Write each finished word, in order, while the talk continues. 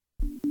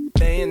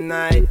day and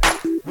night.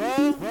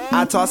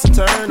 I toss and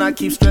turn, I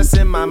keep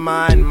stressing my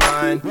mind.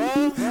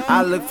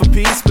 I look for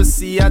peace, but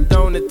see I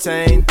don't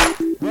attain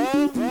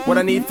what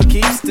I need for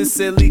keeps this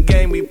silly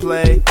game we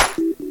play.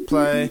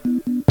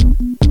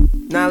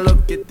 Now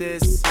look at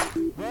this.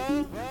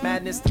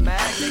 Madness the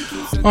magnet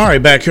keeps. All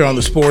right, back here on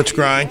the Sports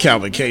Grind,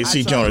 Calvin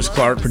Casey, Jonas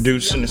Clark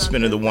producing and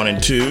spinning the 1 and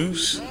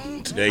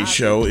 2s. Today's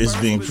show is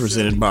being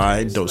presented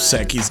by Dos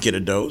Equis. Get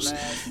a Dose,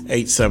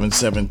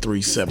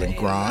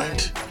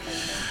 877-37-GRIND.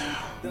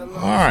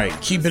 All right,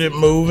 keeping it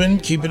moving.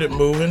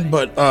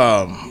 But,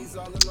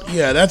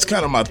 yeah, that's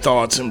kind of my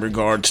thoughts in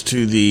regards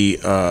to the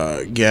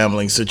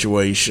gambling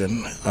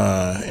situation,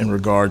 in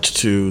regards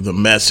to the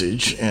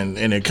message. And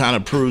it kind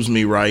of proves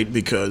me right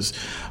because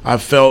I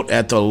felt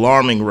at the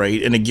alarming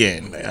rate. And,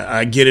 again,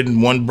 I get it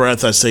in one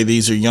breath. I say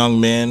these are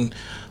young men.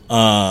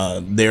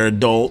 They're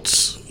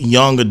adults,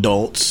 young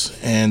adults,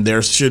 and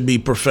there should be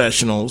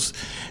professionals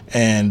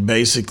and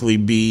basically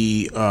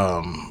be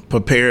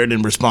prepared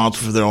and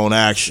responsible for their own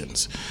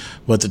actions.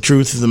 But the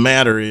truth of the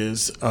matter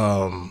is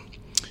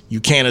you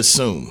can't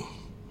assume.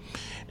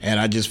 And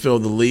I just feel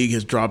the league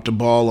has dropped the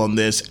ball on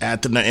this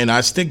and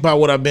I stick by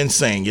what I've been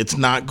saying. It's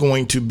not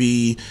going to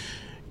be,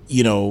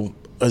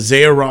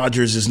 Isaiah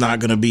Rodgers is not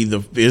going to be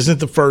isn't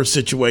the first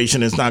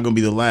situation. It's not going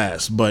to be the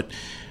last, but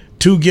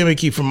too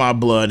gimmicky for my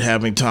blood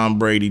having Tom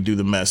Brady do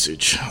the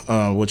message,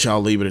 which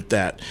I'll leave it at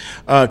that.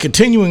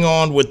 Continuing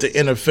on with the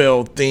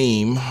NFL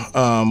theme,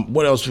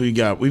 what else we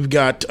got? We've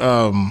got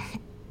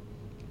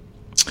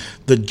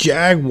the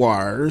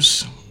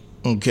Jaguars.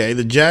 Okay,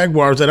 the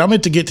Jaguars, and I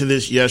meant to get to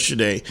this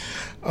yesterday,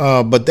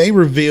 but they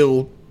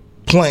revealed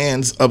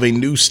plans of a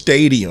new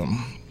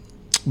stadium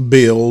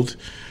build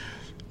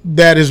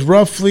that is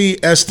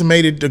roughly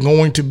estimated to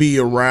going to be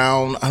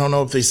around, I don't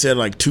know if they said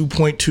like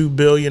 $2.2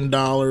 billion,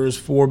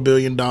 $4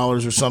 billion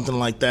or something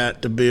like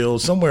that to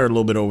build, somewhere a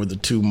little bit over the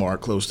 2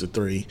 mark, close to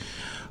 3.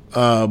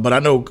 But I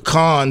know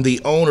Khan,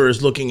 the owner,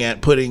 is looking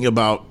at putting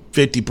about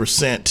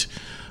 50%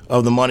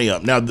 of the money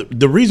up. Now,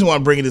 the reason why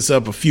I'm bringing this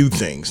up, a few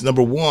things.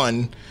 Number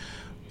one,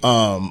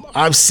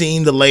 I've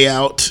seen the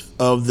layout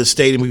of the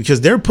stadium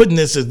because they're putting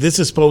this as this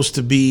is supposed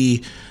to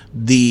be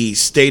the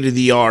state of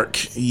the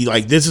art.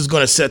 Like, this is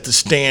going to set the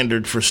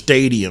standard for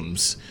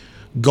stadiums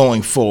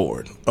going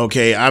forward.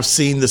 Okay, I've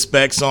seen the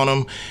specs on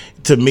them.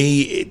 To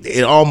me,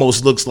 it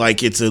almost looks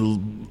like it's a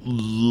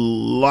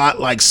lot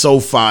like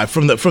SoFi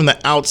from the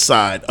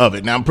outside of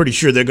it. Now, I'm pretty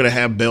sure they're going to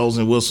have bells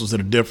and whistles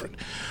that are different.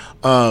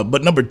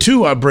 But number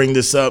two, I bring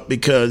this up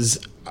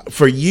because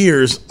for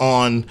years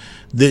on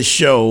this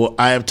show,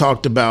 I have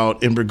talked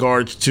about in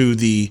regards to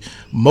the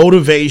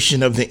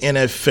motivation of the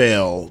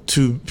NFL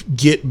to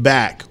get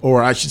back,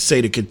 or I should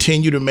say to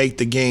continue to make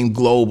the game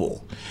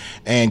global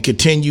and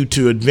continue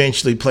to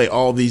eventually play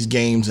all these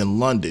games in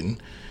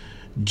London.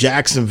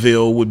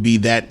 Jacksonville would be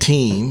that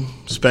team,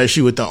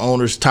 especially with the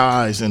owner's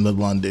ties in the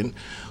London,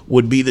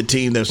 would be the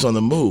team that's on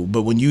the move.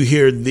 But when you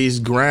hear these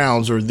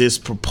grounds or this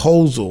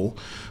proposal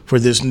for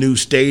this new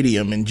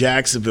stadium in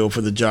Jacksonville for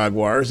the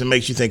Jaguars, it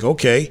makes you think,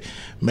 okay,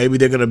 maybe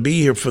they're going to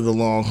be here for the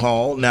long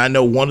haul. Now, I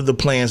know one of the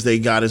plans they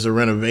got is a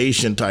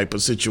renovation type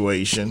of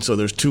situation, so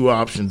there's 2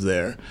 options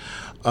there.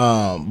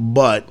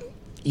 But,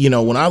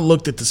 when I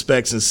looked at the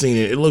specs and seen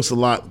it, it looks a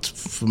lot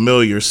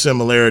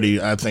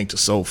similarity, I think, to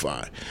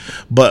SoFi.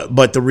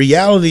 But the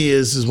reality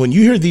is when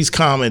you hear these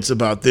comments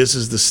about this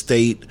is the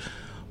state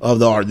of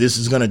the art, this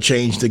is going to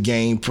change the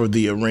game for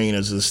the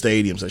arenas, the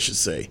stadiums, I should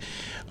say.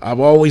 I've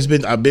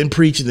been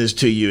preaching this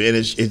to you,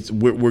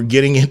 and we're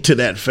getting into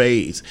that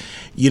phase.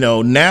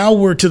 Now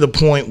we're to the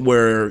point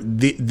where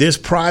this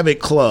private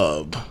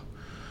club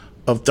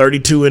of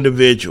 32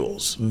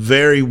 individuals,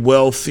 very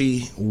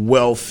wealthy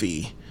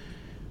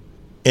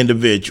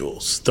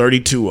individuals,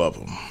 32 of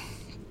them.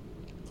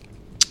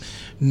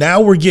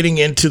 Now we're getting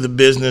into the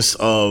business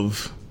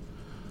of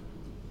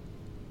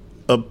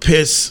a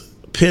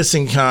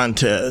pissing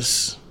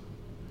contest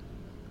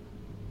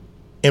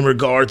in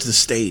regards to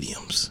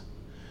stadiums.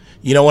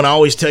 And I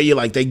always tell you,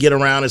 like, they get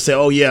around and say,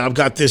 oh, yeah, I've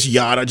got this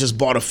yacht. I just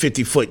bought a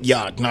 50-foot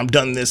yacht, and I've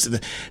done this.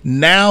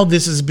 Now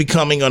this is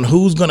becoming on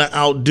who's going to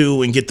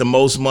outdo and get the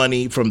most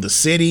money from the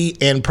city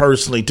and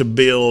personally to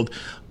build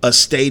a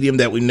stadium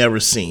that we've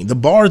never seen. The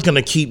bar is going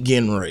to keep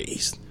getting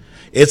raised.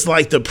 It's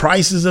like the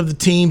prices of the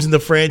teams and the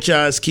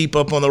franchise keep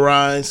up on the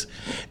rise.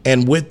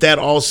 And with that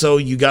also,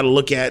 you got to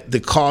look at the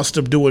cost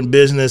of doing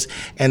business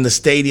and the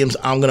stadiums.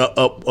 I'm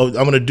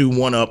going to do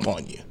one up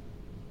on you.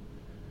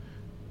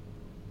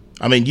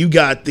 I mean, you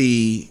got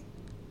the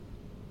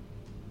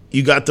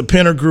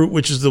Penner Group,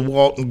 which is the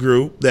Walton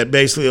Group that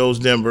basically owes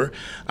Denver.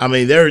 I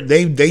mean,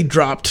 they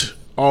dropped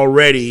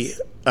already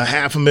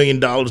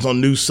 $500,000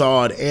 on new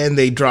sod, and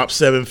they dropped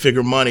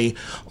 7-figure money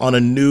on a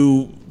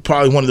new,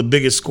 probably one of the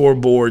biggest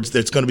scoreboards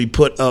that's going to be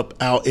put up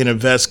out in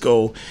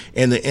Invesco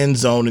in the end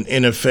zone and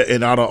NFL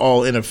and out of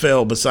all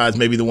NFL, besides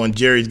maybe the one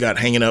Jerry's got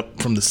hanging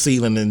up from the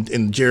ceiling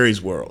in Jerry's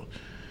world.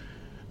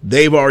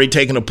 They've already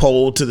taken a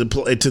poll to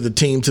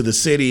the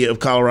city of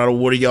Colorado.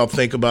 What do y'all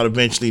think about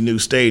eventually new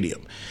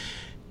stadium?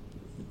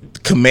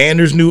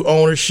 Commanders' new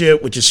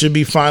ownership, which it should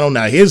be final.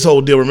 Now, his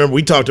whole deal, remember,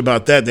 we talked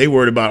about that. They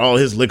worried about all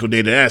his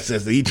liquidated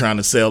assets that he's trying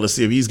to sell to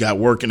see if he's got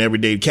working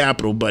everyday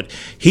capital, but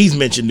he's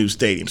mentioned new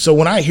stadium. So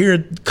when I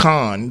hear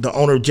Khan, the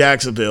owner of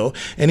Jacksonville,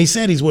 and he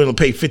said he's willing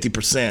to pay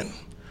 50%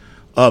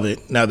 of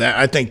it. Now, that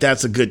I think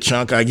that's a good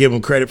chunk. I give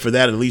him credit for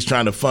that, at least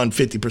trying to fund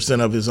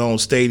 50% of his own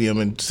stadium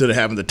instead of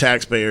having the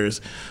taxpayers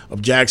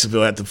of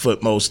Jacksonville have to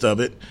foot most of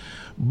it.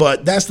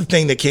 But that's the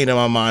thing that came to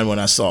my mind when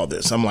I saw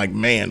this. I'm like,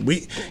 man,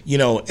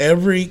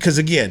 because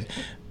again,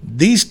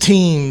 these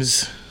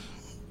teams,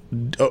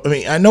 I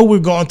mean, I know we're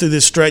going through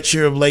this stretch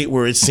here of late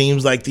where it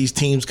seems like these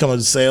teams come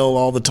and sell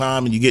all the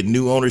time and you get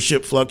new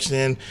ownership flux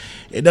in.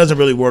 It doesn't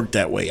really work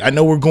that way. I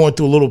know we're going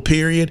through a little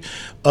period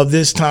of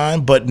this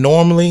time, but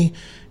normally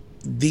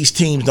these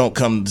teams don't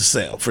come to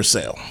sell for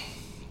sale.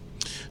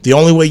 The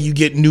only way you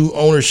get new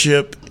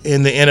ownership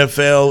in the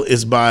NFL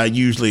is by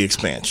usually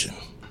expansion,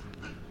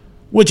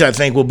 which I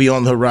think will be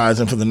on the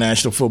horizon for the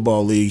National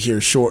Football League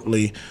here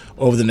shortly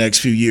over the next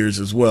few years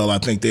as well. I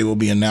think they will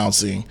be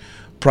announcing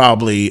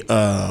probably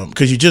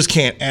because you just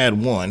can't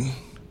add one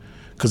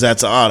because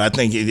that's odd. I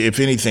think if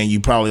anything,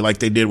 you probably like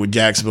they did with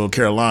Jacksonville,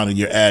 Carolina,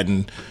 you're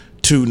adding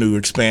two new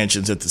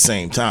expansions at the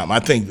same time. I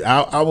think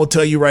I will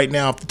tell you right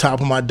now off the top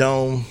of my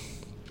dome,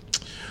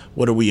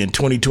 what are we in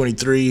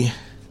 2023?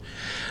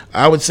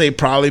 I would say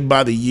probably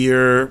by the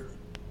year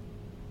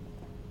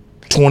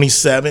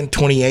 27,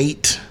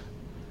 28.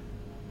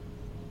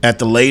 At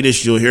the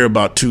latest, you'll hear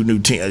about two new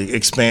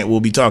teams.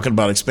 We'll be talking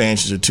about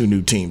expansions of two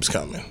new teams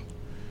coming,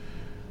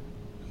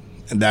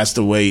 and that's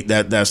the way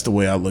that's the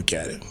way I look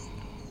at it.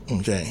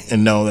 Okay,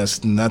 and no,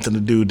 that's nothing to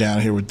do down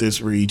here with this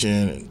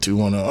region. And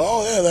 210,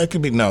 oh yeah, that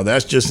could be no.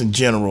 That's just in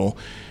general,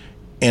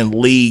 and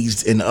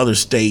leagues in other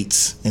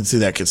states, and see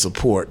that could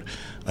support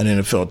an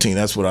NFL team.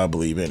 That's what I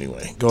believe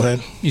anyway. Go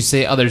ahead. You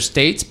say other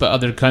states, but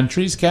other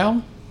countries,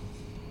 Cal?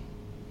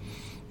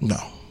 No,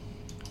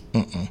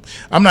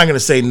 I'm not going to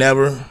say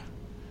never.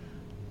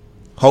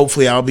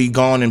 Hopefully, I'll be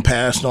gone and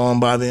passed on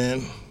by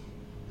then.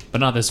 But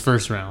not this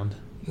first round.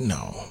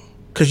 No.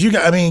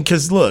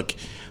 Because look,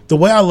 the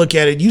way I look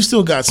at it, you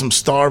still got some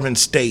starving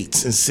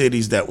states and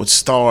cities that would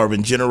starve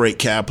and generate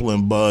capital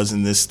and buzz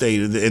in this state,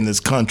 in this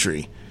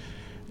country,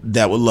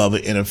 that would love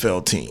an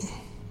NFL team.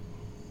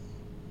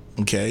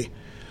 Okay?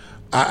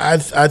 I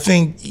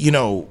think,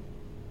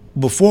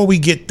 before we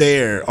get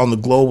there on the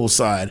global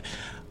side,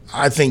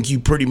 I think you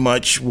pretty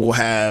much will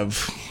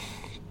have...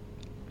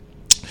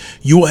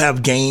 You will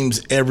have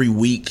games every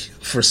week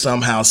for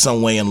somehow,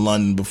 some way in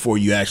London before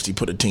you actually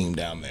put a team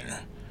down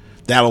there.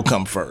 That'll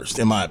come first,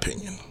 in my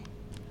opinion.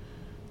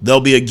 There'll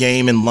be a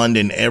game in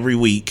London every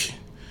week,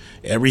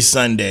 every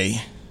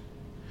Sunday,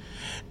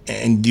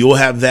 and you'll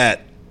have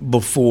that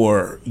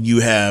before you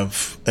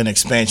have an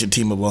expansion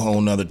team of a whole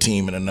nother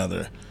team in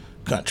another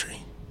country,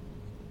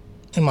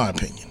 in my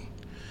opinion.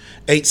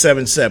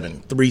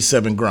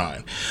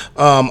 877-37-GRIND.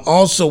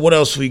 Also, what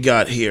else we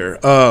got here?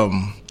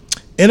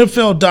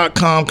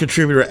 NFL.com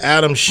contributor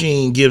Adam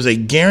Sheen gives a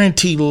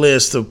guaranteed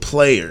list of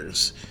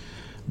players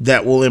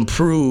that will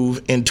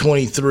improve in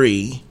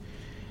 23.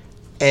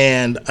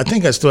 And I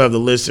think I still have the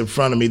list in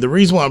front of me. The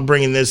reason why I'm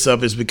bringing this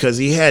up is because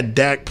he had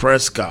Dak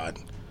Prescott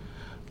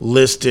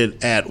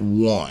listed at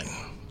 1.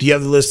 Do you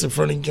have the list in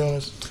front of you,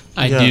 Jonas?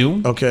 I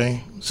do.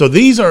 Okay. So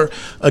these are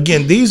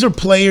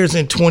players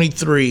in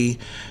 23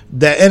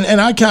 that,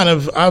 and I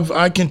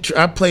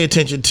pay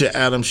attention to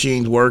Adam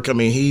Sheen's work. I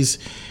mean, he's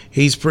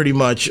pretty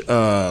much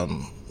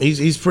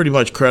he's pretty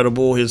much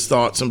credible. His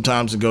thoughts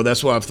sometimes ago.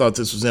 That's why I thought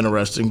this was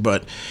interesting.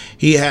 But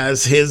he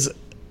has his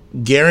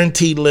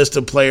guaranteed list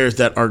of players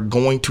that are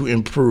going to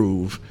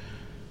improve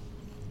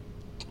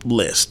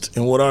list.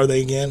 And what are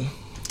they again?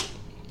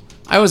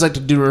 I always like to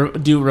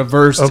do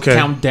reverse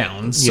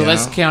countdowns. So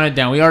let's count it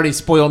down. We already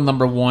spoiled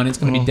number 1. It's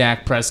going to be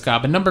Dak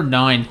Prescott. But number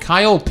 9,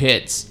 Kyle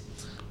Pitts.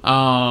 He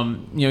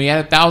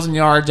had 1,000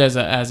 yards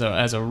as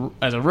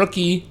a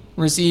rookie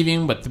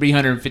receiving, but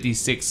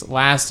 356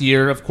 last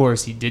year. Of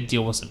course, he did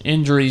deal with some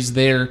injuries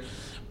there,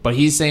 but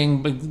he's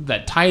saying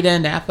that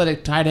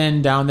athletic tight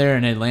end down there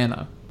in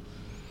Atlanta,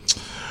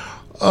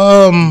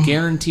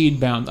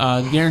 guaranteed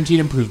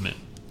improvement.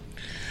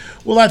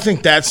 Well, I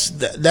think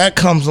that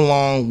comes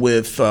along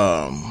with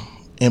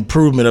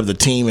improvement of the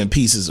team and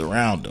pieces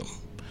around them,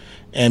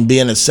 and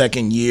being a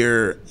second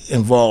year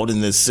involved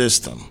in this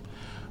system.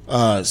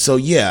 So,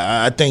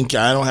 yeah, I think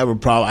I don't have a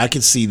problem. I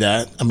can see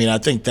that. I mean, I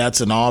think that's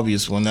an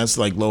obvious one. That's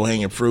like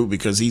low-hanging fruit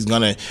because he's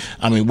going to –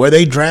 I mean, where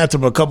they drafted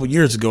him a couple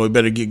years ago, he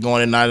better get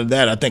going in light of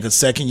that. I think a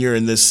second year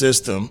in this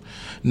system.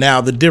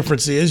 Now, the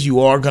difference is you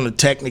are going to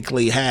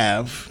technically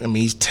have – I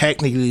mean, he's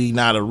technically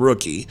not a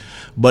rookie,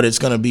 but it's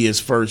going to be his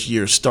first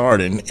year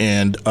starting.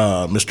 And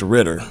Mr.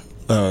 Ritter,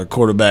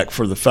 quarterback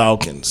for the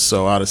Falcons,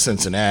 so out of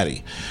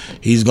Cincinnati,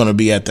 he's going to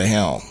be at the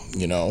helm,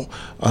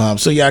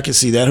 So, yeah, I can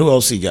see that. Who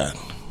else he got?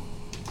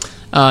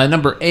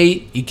 Number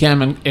 8,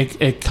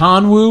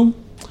 Etienne,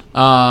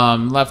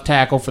 left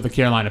tackle for the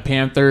Carolina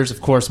Panthers.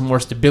 Of course, more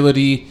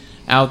stability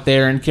out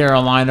there in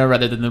Carolina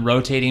rather than the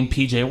rotating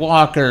P.J.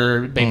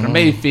 Walker, Baker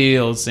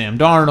Mayfield, Sam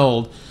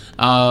Darnold.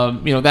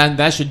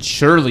 That should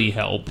surely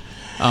help.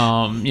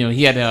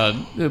 He had a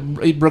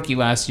rookie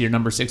last year,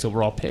 number 6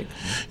 overall pick.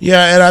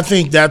 Yeah, and I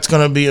think that's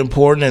going to be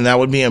important, and that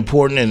would be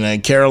important.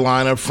 And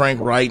Carolina, Frank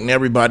Wright, and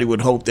everybody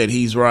would hope that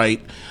he's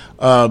right,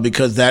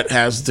 because that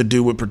has to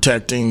do with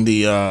protecting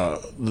the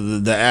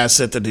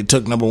asset that they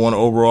took number 1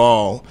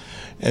 overall,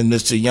 and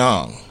Mr.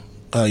 Young.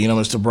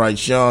 Mr.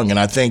 Bryce Young, and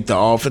I think the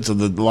offensive,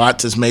 the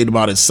lot is made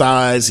about his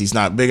size. He's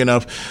not big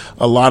enough.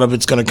 A lot of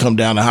it's going to come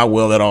down to how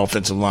well that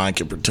offensive line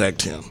can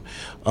protect him.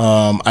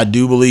 I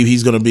do believe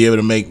he's going to be able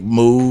to make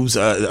moves.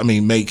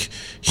 Make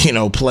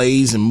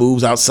plays and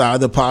moves outside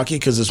the pocket,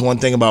 because there's one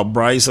thing about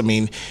Bryce. I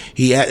mean,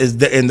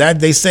 and that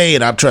they say,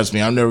 and trust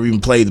me, I've never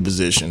even played the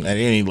position at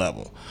any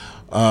level,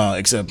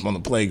 except on the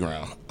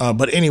playground.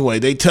 But anyway,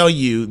 they tell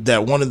you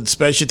that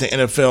especially at the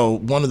NFL,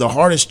 one of the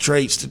hardest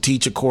traits to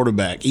teach a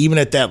quarterback, even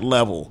at that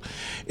level,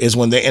 is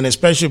and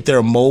especially if they're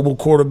a mobile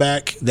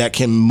quarterback that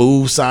can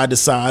move side to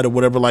side or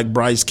whatever, like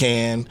Bryce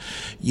can,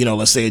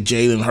 let's say a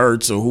Jalen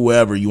Hurts or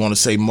whoever you want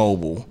to say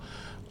mobile,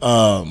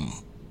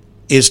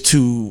 is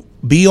to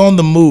be on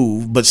the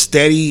move but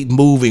steady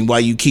moving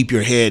while you keep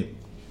your head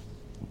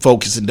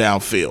focusing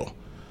downfield.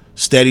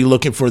 Steady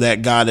looking for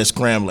that guy that's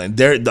scrambling.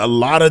 There, a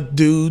lot of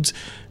dudes,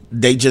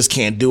 they just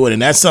can't do it,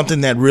 and that's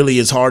something that really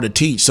is hard to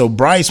teach. So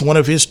Bryce, one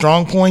of his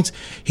strong points,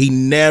 he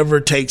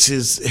never takes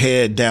his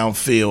head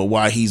downfield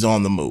while he's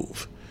on the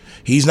move.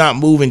 He's not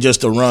moving just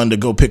to run to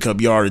go pick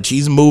up yardage.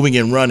 He's moving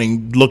and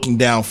running, looking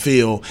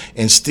downfield,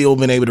 and still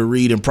been able to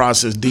read and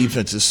process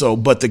defenses.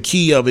 But the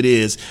key of it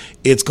is,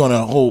 it's going to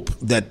hope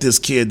that this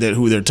kid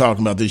who they're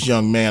talking about, this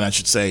young man, I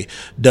should say,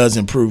 does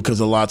improve,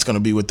 because a lot's going to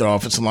be with their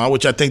offensive line,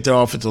 which I think their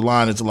offensive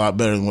line is a lot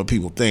better than what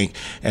people think,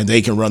 and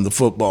they can run the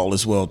football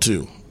as well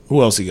too.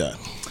 Who else you got?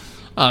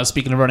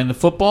 Speaking of running the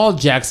football,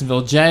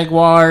 Jacksonville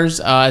Jaguars,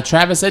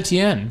 Travis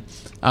Etienne.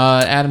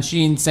 Adam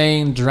Sheen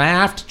saying,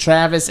 draft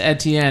Travis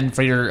Etienne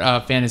for your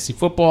fantasy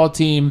football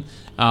team.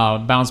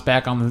 Bounced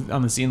back on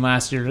the scene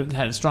last year,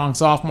 had a strong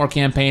sophomore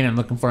campaign, and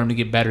looking for him to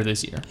get better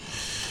this year.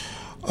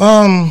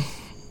 I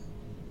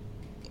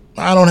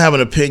don't have an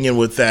opinion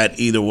with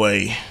that either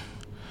way,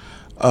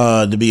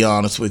 to be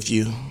honest with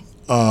you.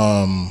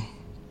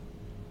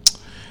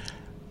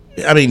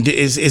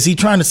 Is he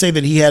trying to say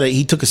that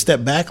he took a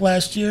step back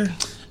last year?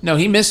 No,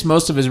 he missed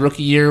most of his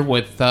rookie year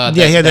with. He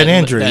had that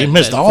injury. He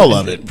missed all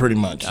of it, pretty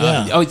much.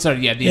 Yeah. The entire.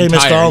 He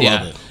missed all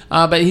of it.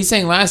 But he's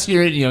saying last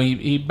year,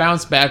 he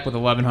bounced back with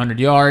 1,100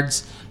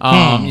 yards,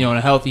 and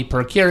a healthy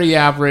per carry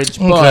average.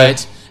 Okay.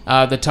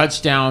 But the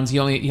touchdowns, he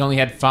only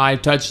had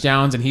 5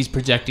 touchdowns, and he's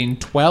projecting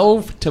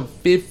 12 to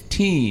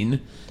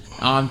 15.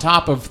 On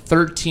top of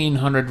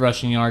 1,300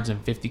 rushing yards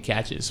and 50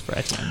 catches for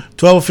Etienne.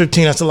 12 or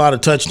 15, that's a lot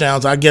of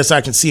touchdowns. I guess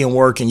I can see him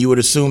working. You would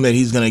assume that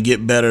he's going to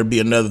get better, be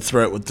another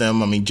threat with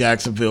them. I mean,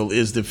 Jacksonville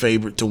is the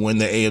favorite to win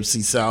the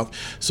AFC South,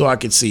 so I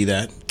could see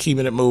that.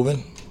 Keeping it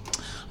moving.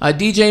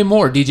 DJ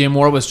Moore. DJ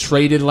Moore was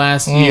traded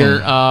last year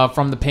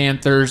from the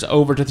Panthers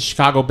over to the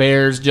Chicago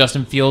Bears.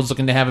 Justin Fields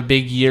looking to have a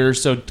big year.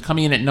 So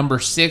coming in at number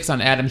 6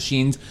 on Adam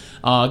Sheen's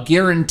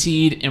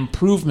guaranteed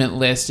improvement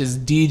list is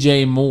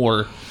DJ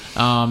Moore.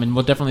 And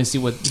we'll definitely see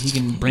what he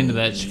can bring to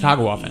that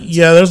Chicago offense.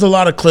 Yeah, there's a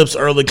lot of clips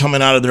early coming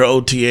out of their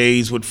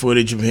OTAs with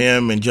footage of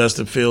him and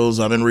Justin Fields.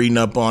 I've been reading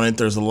up on it.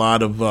 There's a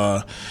lot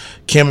of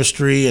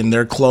chemistry, and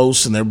they're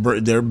close, and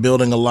they're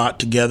building a lot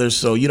together.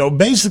 So,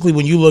 basically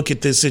when you look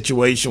at this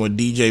situation with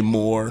DJ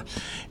Moore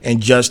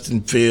and Justin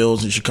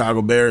Fields and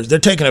Chicago Bears, they're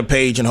taking a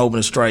page and hoping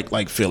to strike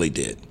like Philly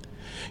did.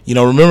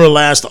 Remember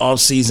last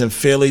offseason,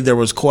 Philly, there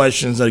was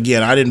questions.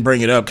 Again, I didn't bring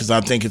it up because I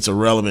think it's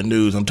irrelevant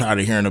news. I'm tired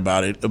of hearing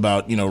about it,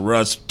 about,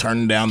 Russ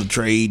turning down the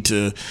trade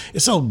to –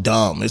 it's so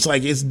dumb. It's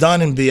like it's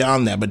done and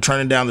beyond that, but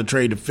turning down the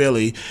trade to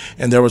Philly,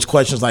 and there was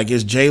questions like,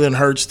 is Jalen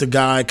Hurts the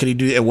guy? Could he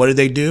do – and what did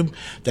they do?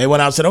 They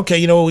went out and said, okay,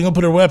 we're going to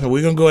put a weapon.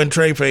 We're going to go ahead and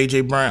trade for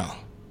A.J. Brown.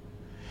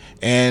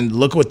 And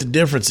look what the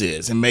difference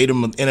is, and made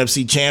them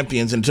NFC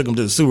champions and took them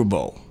to the Super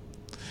Bowl.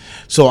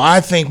 So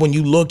I think when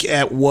you look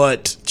at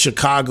what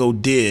Chicago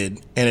did,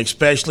 and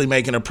especially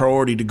making a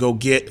priority to go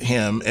get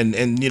him,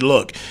 and you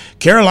look,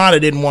 Carolina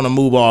didn't want to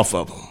move off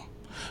of him.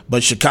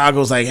 But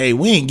Chicago's like, hey,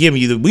 we ain't giving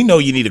you we know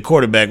you need a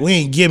quarterback. We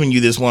ain't giving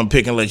you this one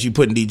pick unless you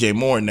putting DJ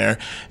Moore in there.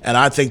 And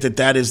I think that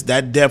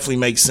definitely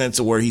makes sense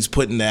of where he's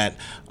putting that,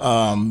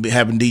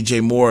 having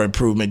DJ Moore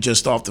improvement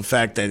just off the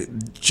fact that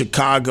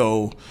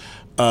Chicago –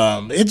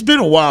 it's been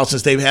a while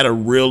since they've had a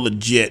real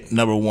legit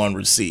number 1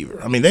 receiver.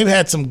 I mean, they've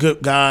had some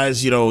good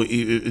guys,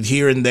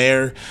 here and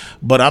there,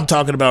 but I'm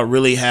talking about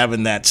really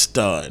having that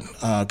stud.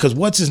 Because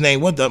what's his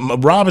name?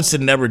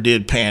 Robinson never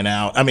did pan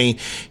out. I mean,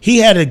 he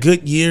had a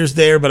good years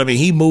there, but I mean,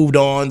 he moved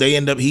on.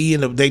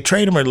 They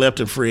trade him or left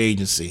in free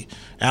agency.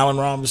 Allen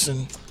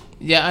Robinson.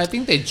 Yeah, I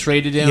think they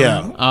traded him.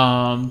 Yeah.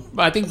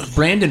 I think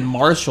Brandon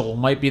Marshall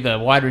might be the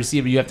wide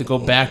receiver you have to go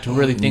back to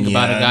really think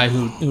about a guy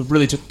who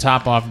really took the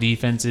top off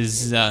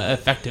defenses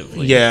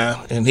effectively.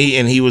 Yeah, and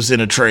he was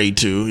in a trade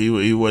too.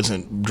 He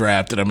wasn't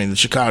drafted. I mean, the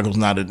Chicago's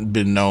not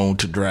been known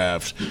to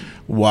draft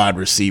wide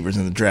receivers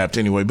in the draft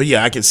anyway. But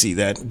yeah, I can see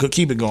that.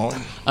 Keep it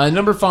going.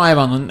 Number 5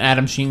 on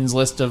Adam Sheen's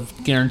list of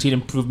guaranteed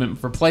improvement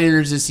for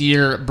players this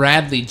year,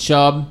 Bradley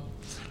Chubb.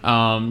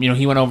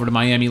 He went over to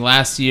Miami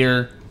last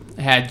year.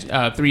 Had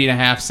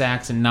 3.5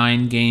 sacks in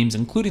 9 games,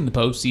 including the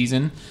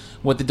postseason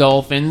with the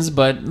Dolphins,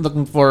 but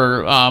looking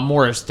for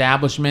more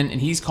establishment,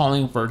 and he's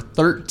calling for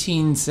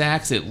 13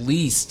 sacks at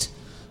least.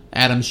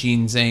 Adam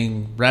Sheen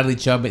saying Bradley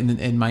Chubb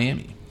in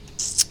Miami.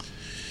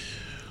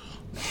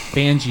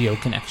 Fangio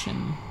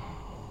connection.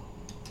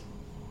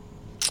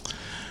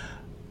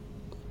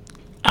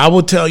 I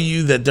will tell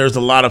you that there's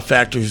a lot of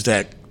factors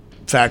that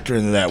factor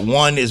into that.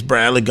 One is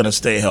Bradley going to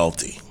stay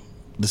healthy,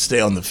 to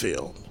stay on the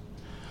field.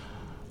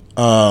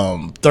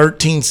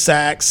 13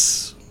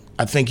 sacks.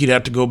 I think you'd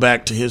have to go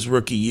back to his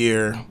rookie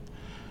year.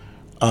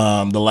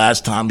 The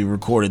last time he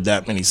recorded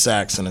that many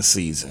sacks in a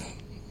season.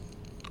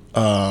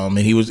 And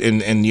he was,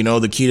 and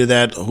the key to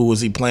that, who was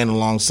he playing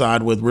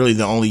alongside with? Really,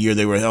 the only year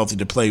they were healthy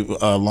to play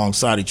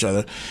alongside each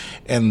other,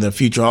 and the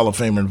future Hall of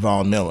Famer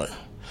Von Miller.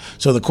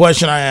 So the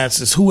question I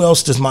ask is, who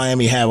else does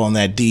Miami have on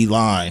that D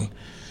line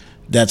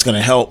that's going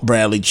to help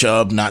Bradley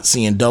Chubb not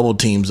seeing double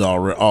teams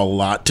all a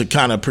lot to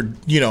kind of,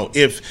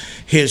 if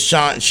his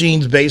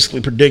Sheen's basically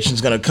prediction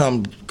is going to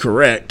come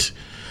correct.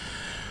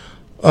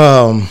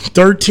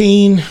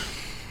 13,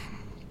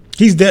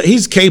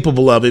 he's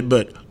capable of it,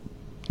 but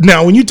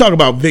now when you talk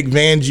about Vic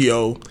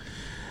Fangio,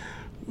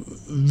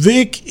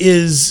 Vic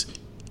is,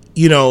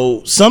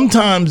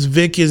 sometimes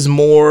Vic is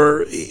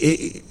more.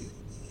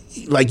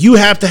 Like, you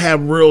have to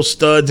have real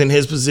studs in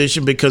his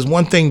position, because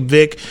one thing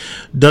Vic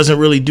doesn't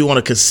really do on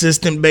a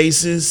consistent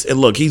basis, and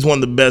look, he's one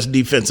of the best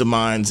defensive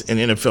minds in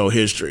NFL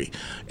history.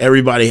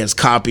 Everybody has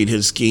copied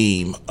his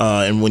scheme,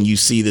 and when you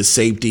see the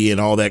safety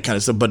and all that kind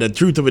of stuff. But the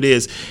truth of it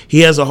is,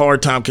 he has a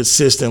hard time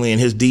consistently in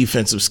his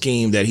defensive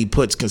scheme that he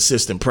puts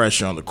consistent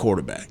pressure on the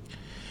quarterback.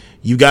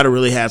 You got to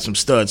really have some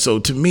studs. So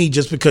to me,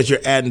 just because you're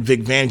adding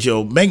Vic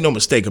Fangio, make no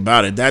mistake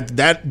about it,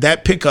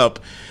 that pickup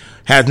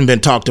hasn't been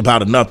talked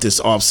about enough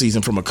this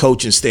offseason from a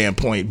coaching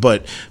standpoint,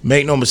 but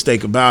make no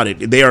mistake about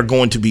it, they are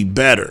going to be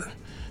better,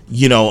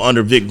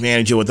 under Vic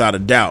Fangio without a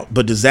doubt.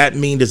 But does that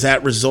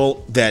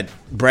result that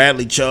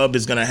Bradley Chubb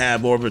is going to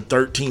have over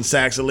 13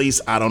 sacks at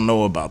least? I don't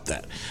know about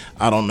that.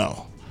 I don't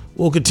know.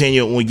 We'll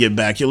continue when we get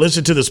back. You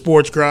listen to the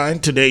Sports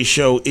Grind. Today's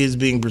show is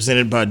being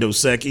presented by Dos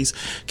Equis.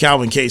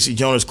 Calvin Casey,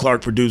 Jonas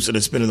Clark producing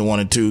and spinning the 1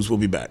 and 2s. We'll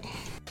be back.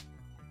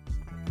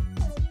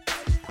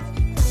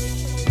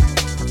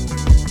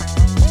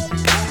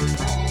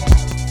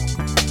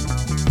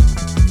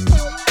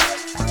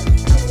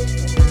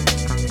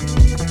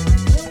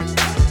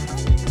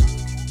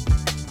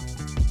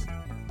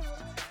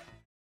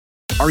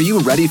 Are you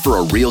ready for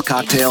a real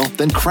cocktail?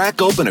 Then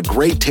crack open a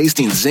great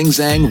tasting Zing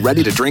Zang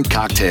ready-to-drink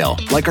cocktail,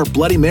 like our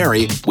Bloody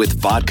Mary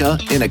with vodka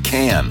in a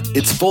can.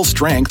 It's full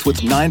strength with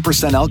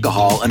 9%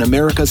 alcohol and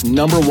America's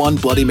 #1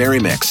 Bloody Mary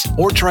mix.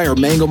 Or try our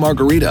Mango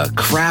Margarita,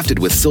 crafted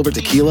with silver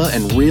tequila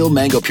and real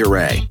mango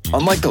puree.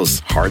 Unlike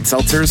those hard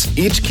seltzers,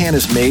 each can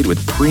is made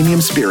with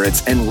premium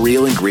spirits and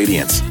real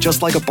ingredients,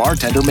 just like a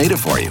bartender made it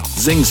for you.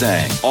 Zing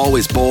Zang,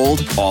 always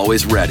bold,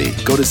 always ready.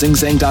 Go to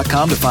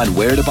zingzang.com to find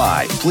where to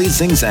buy. Please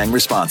Zing Zang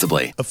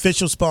responsibly.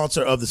 Official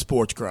sponsor of the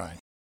Sports Grind.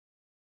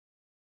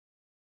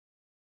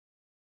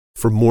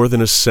 For more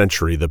than a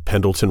century, the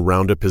Pendleton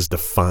Roundup has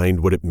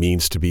defined what it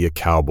means to be a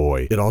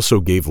cowboy. It also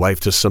gave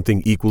life to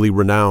something equally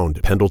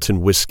renowned,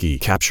 Pendleton whiskey,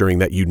 capturing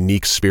that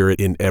unique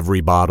spirit in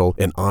every bottle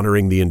and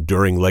honoring the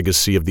enduring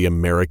legacy of the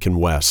American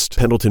West.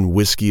 Pendleton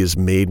whiskey is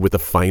made with the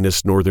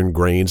finest northern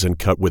grains and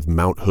cut with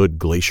Mount Hood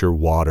Glacier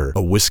water,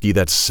 a whiskey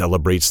that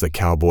celebrates the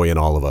cowboy in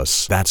all of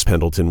us. That's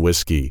Pendleton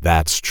whiskey.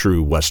 That's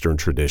true Western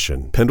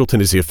tradition. Pendleton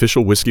is the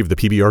official whiskey of the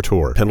PBR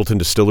Tour. Pendleton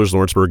Distillers,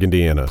 Lawrenceburg,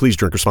 Indiana. Please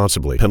drink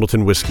responsibly.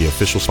 Pendleton whiskey,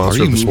 official sponsor. Are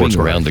you moving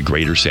around the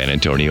greater San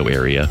Antonio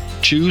area?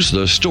 Choose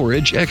the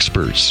storage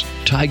experts,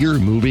 Tiger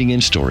Moving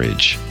and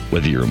Storage.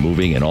 Whether you're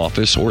moving an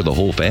office or the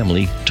whole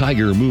family,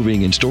 Tiger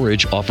Moving and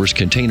Storage offers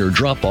container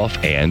drop-off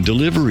and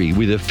delivery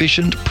with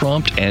efficient,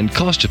 prompt, and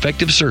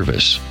cost-effective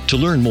service. To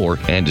learn more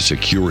and to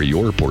secure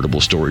your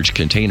portable storage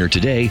container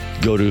today,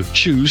 go to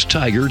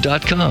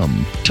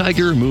choosetiger.com.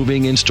 Tiger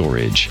Moving and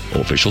Storage,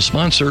 official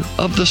sponsor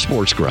of the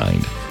Sports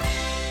Grind.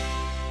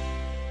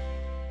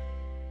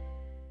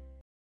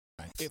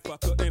 If I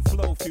couldn't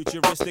flow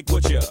futuristic,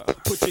 would ya?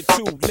 Put your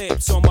 2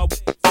 lips on my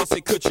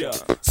pussy, could ya?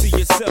 See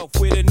yourself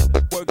with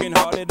a working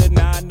harder than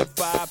 9 to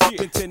 5,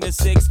 10 to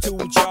 6, 2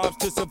 jobs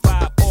to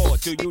survive. Or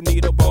do you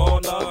need a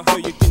baller so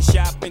you can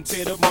shop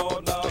into the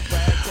mall?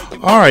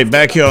 All right,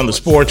 back here on the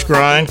Sports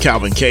Grind,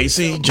 Calvin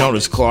Casey,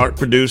 Jonas Clark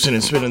producing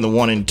and spinning the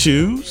 1 and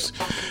 2s.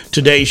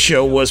 Today's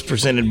show was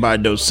presented by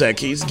Dos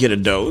Equis. Get a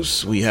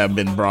dose. We have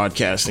been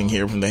broadcasting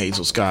here from the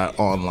Hazel Sky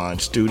Online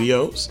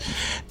Studios.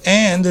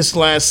 And this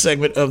last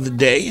segment of the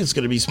day is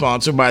going to be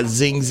sponsored by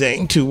Zing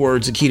Zang. 2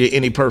 words, the key to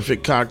any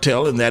perfect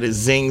cocktail, and that is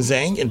Zing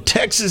Zang. And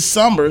Texas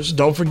summers,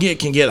 don't forget,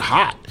 can get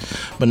hot.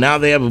 But now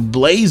they have a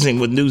blazing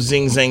with new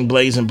Zing Zang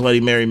Blazing Bloody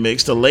Mary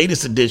Mix. The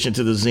latest addition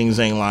to the Zing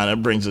Zang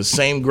lineup brings the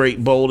same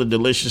great, bold, and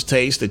delicious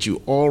taste that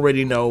you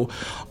already know,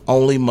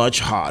 only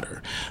much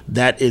hotter.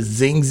 That is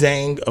Zing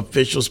Zang,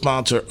 official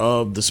sponsor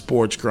of the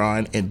Sports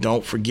Grind. And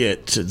don't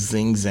forget to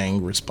Zing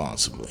Zang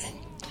responsibly.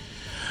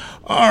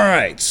 All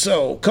right,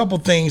 so a couple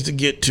things to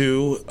get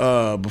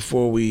to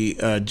before we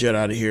jet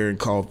out of here and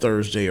call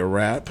Thursday a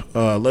wrap.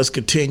 Let's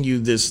continue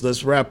this.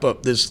 Let's wrap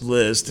up this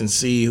list and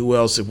see who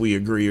else, if we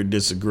agree or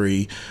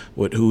disagree,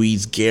 with who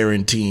he's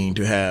guaranteeing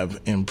to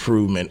have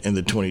improvement in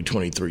the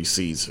 2023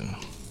 season.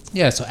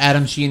 Yeah, so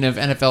Adam Sheen of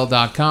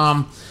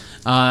NFL.com.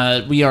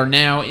 We are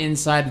now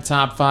inside the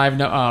top 5.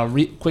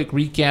 Quick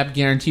recap: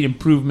 guaranteed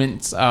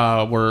improvements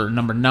were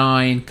number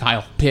 9,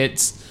 Kyle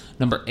Pitts;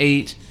 number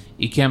 8,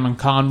 Etienne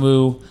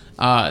Conwu;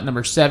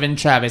 number 7,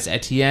 Travis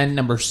Etienne;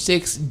 number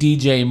 6,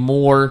 DJ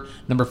Moore;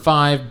 number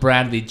 5,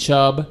 Bradley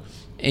Chubb;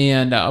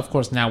 and of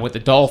course now with the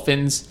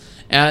Dolphins,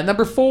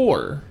 number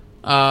 4,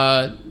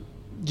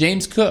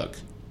 James Cook,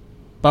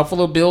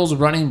 Buffalo Bills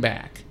running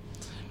back.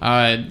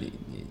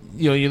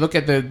 You look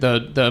at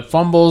the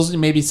fumbles,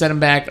 maybe set him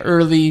back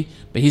early,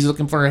 but he's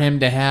looking for him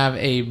to have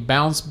a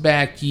bounce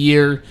back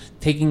year,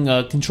 taking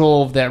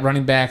control of that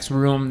running backs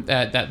room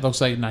that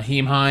looks like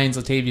Nyheim Hines,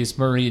 Latavius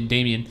Murray, and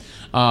Damian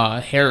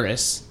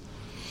Harris.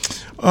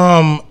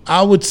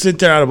 I would sit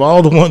there, out of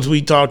all the ones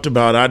we talked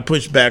about, I'd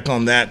push back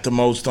on that the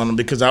most on them,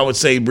 because I would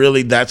say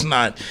really that's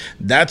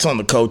on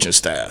the coaching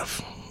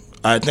staff.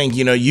 I think,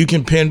 you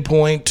can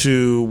pinpoint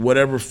to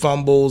whatever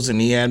fumbles,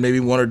 and he had maybe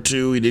 1 or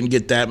 2. He didn't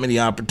get that many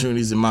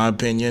opportunities, in my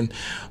opinion.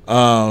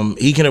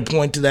 He can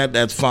point to that.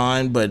 That's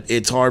fine, but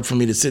it's hard for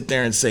me to sit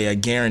there and say I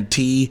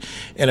guarantee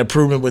an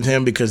improvement with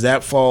him, because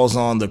that falls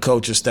on the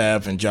coaching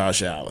staff and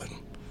Josh Allen.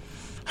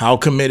 How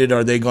committed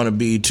are they going to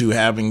be to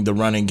having the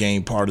running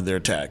game part of their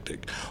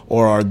tactic?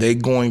 Or are they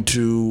going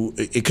to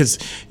 – because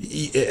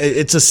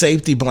it's a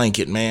safety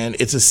blanket, man.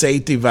 It's a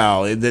safety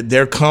valve.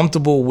 They're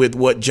comfortable with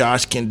what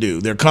Josh can do.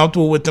 They're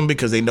comfortable with him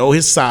because they know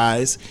his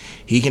size.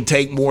 He can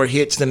take more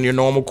hits than your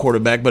normal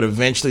quarterback, but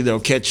eventually they'll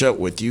catch up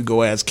with you.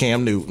 Go ask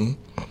Cam Newton.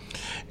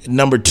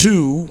 Number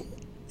 2,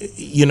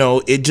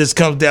 it just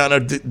comes down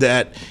to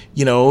that,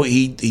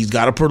 he's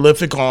got a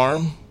prolific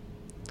arm,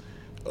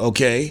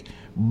 okay?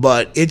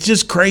 But it's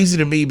just crazy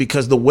to me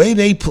because the way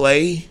they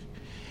play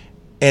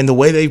and the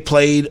way they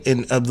played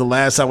in the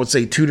last, I would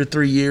say, 2 to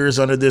 3 years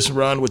under this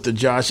run with the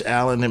Josh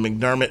Allen and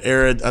McDermott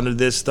era under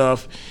this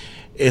stuff,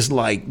 it's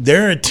like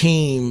they're a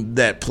team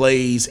that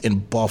plays in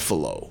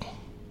Buffalo,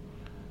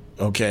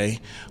 okay?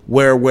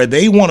 Where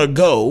they want to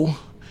go,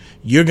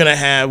 you're going to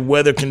have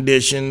weather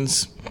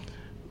conditions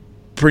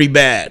pretty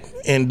bad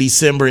in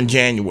December and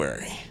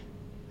January.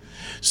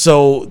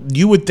 So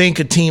you would think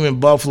a team in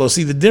Buffalo.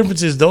 See, the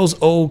difference is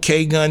those old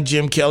K-Gun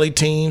Jim Kelly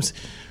teams,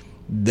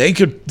 they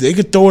could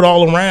throw it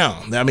all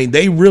around. I mean,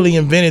 they really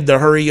invented the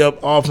hurry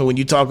up often when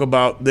you talk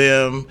about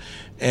them,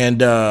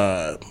 and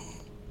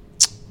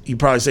you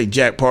probably say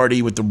Jack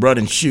Pardee with the run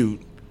and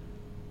shoot.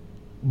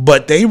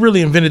 But they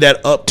really invented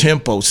that up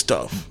tempo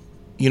stuff.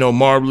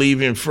 Marv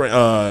Levy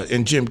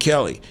and Jim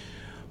Kelly.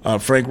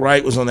 Frank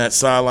Wright was on that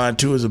sideline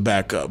too as a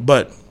backup,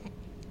 but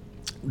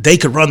they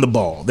could run the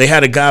ball. They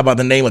had a guy by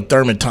the name of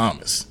Thurman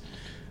Thomas.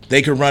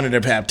 They could run it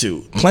if have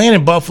to. Playing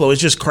in Buffalo, it's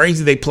just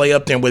crazy they play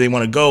up there where they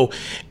want to go.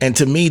 And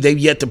to me, they've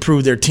yet to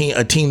prove a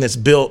team that's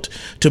built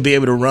to be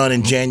able to run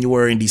in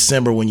January and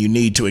December when you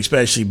need to,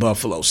 especially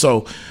Buffalo.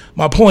 So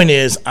my point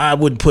is, I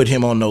wouldn't put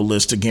him on no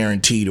list to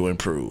guarantee to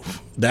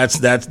improve.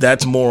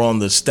 That's more on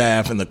the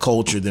staff and the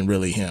culture than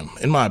really him,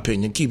 in my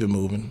opinion. Keep it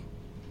moving.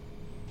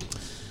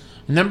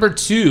 Number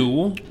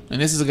 2,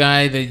 and this is a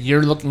guy that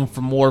you're looking for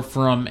more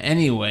from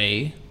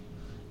anyway.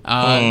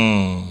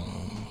 I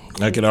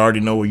could already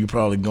know where you're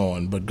probably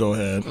going, but go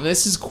ahead.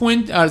 This is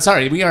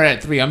sorry, we are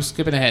at 3. I'm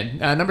skipping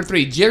ahead. Number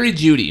 3, Jerry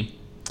Jeudy.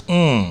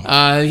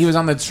 He was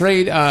on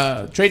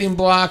the trading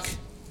block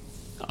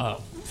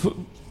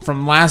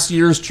from last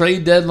year's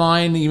trade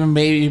deadline, even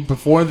maybe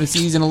before the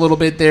season a little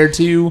bit there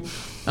too.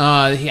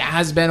 He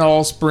has been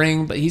all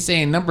spring, but he's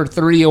saying number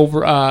 3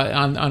 over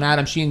on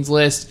Adam Sheen's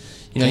list.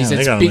 He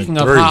said, speaking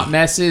of hot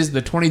messes,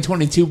 the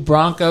 2022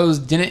 Broncos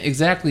didn't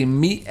exactly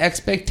meet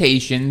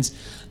expectations,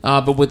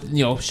 but with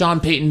Sean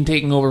Payton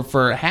taking over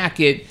for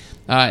Hackett,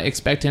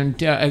 expect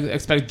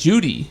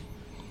Jeudy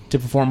to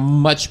perform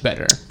much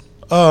better.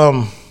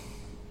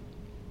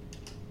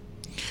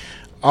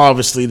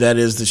 Obviously, that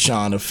is the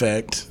Sean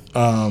effect.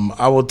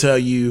 I will tell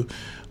you,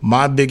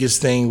 my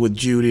biggest thing with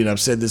Jeudy, and I've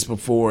said this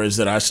before, is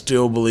that I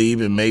still believe,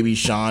 and maybe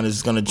Sean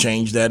is going to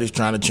change that. He's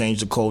trying to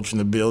change the culture in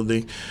the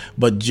building.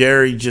 But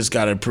Jerry just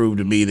got to prove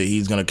to me that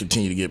he's going to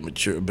continue to get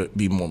mature, but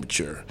be more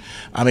mature.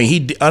 I mean,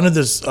 he under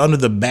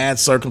the bad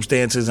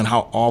circumstances and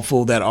how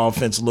awful that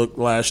offense looked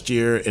last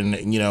year,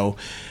 and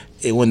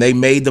when they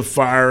made the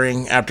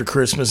firing after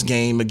Christmas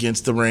game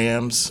against the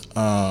Rams,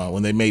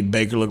 when they made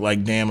Baker look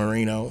like Dan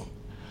Marino,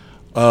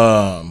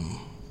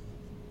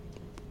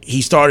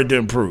 he started to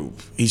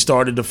improve. He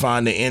started to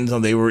find the end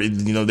zone.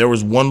 There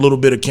was one little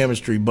bit of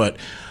chemistry, but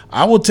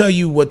I will tell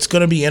you what's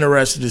going to be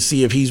interesting to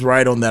see if he's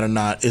right on that or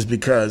not is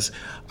because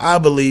I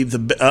believe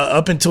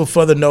up until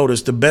further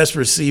notice, the best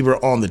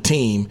receiver on the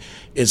team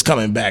is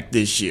coming back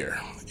this year,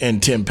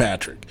 and Tim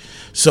Patrick.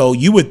 So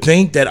you would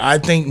think that I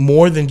think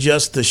more than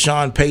just the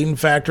Sean Payton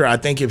factor. I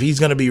think if he's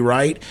going to be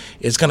right,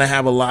 it's going to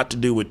have a lot to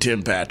do with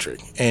Tim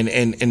Patrick.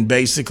 And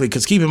basically,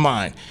 because keep in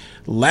mind,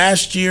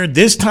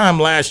 this time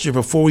last year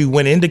before we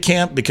went into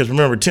camp, because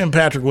remember, Tim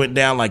Patrick went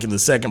down like in the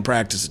second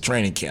practice of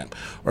training camp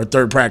or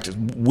third practice.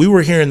 We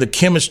were hearing the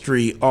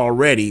chemistry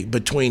already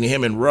between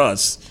him and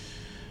Russ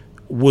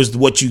was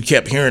what you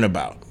kept hearing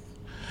about.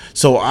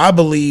 So I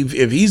believe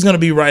if he's going to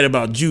be right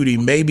about Judy,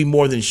 maybe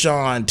more than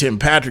Sean, Tim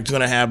Patrick's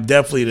going to have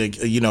definitely,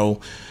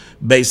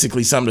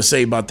 basically something to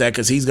say about that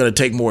because he's going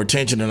to take more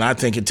attention. And I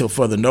think until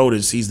further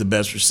notice, he's the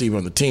best receiver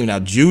on the team. Now,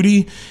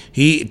 Judy,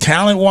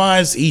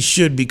 talent-wise, he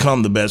should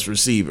become the best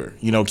receiver.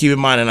 Keep in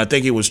mind, and I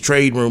think it was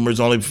trade rumors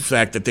only for the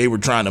fact that they were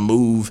trying to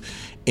move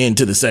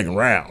into the second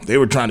round. They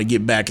were trying to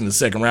get back in the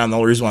second round. The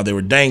only reason why they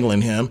were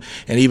dangling him,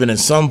 and even at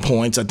some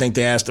points, I think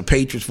they asked the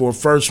Patriots for a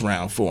first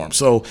round for him.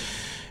 So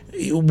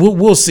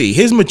we'll see.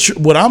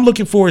 What I'm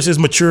looking for is his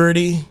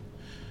maturity,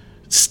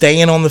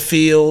 staying on the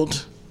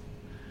field.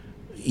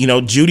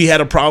 Judy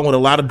had a problem with a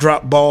lot of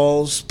drop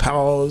balls,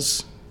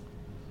 pause.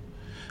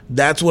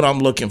 That's what I'm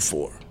looking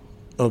for.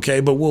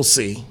 Okay, but we'll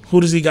see. Who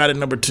does he got at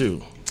number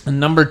 2?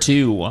 Number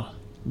 2.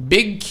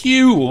 Big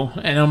Q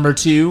at number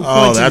 2.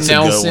 Oh, that's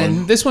Nelson. A good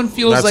one. This one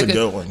feels that's like a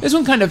good one. This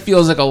one kind of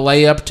feels like a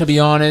layup, to be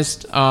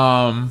honest,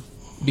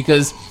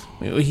 because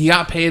he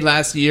got paid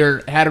last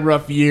year, had a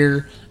rough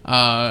year.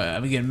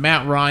 Again,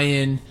 Matt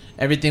Ryan,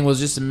 everything was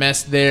just a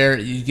mess there.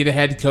 You get a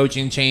head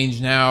coaching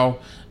change now.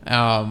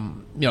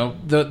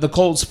 The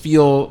Colts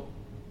feel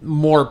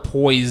more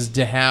poised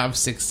to have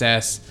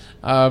success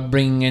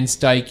bringing in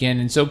Steichen,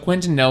 and so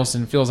Quentin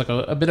Nelson feels like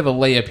a bit of a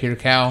layup here,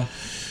 Cal.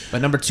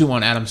 But number 2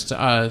 on Adam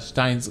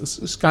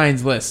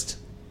Stein's list.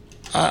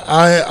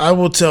 I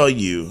will tell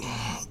you,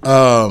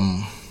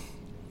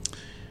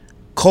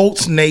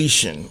 Colts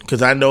Nation,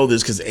 because I know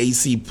this because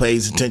AC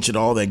pays attention to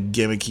all that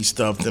gimmicky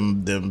stuff,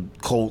 them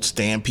Colts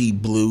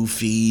Stampede Blue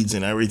feeds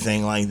and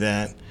everything like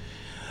that.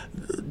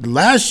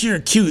 Last year,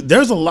 Q,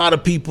 there's a lot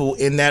of people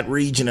in that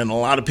region and a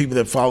lot of people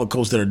that follow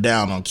Colts that are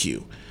down on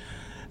Q.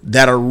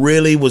 That are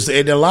really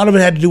and a lot of it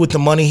had to do with the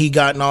money he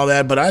got and all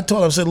that. But I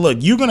told him, I said, look,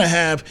 you're going to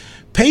have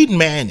Peyton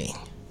Manning,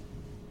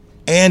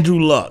 Andrew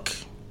Luck.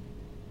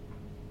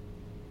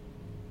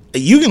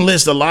 You can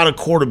list a lot of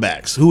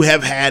quarterbacks who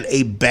have had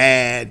a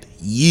bad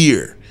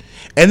year.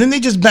 And then they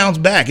just bounce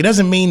back. It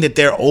doesn't mean that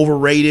they're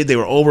overrated, they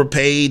were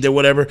overpaid, or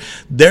whatever.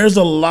 There's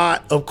a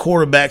lot of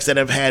quarterbacks that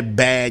have had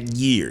bad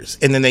years,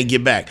 and then they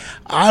get back.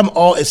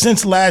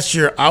 Since last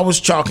year, I was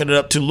chalking it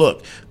up to,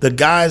 look, the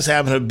guy's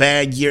having a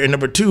bad year. And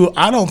number 2,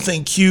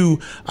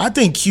 I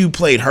think Q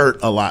played hurt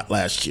a lot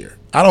last year.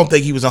 I don't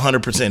think he was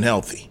 100%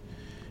 healthy.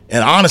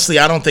 And honestly,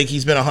 I don't think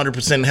he's been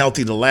 100%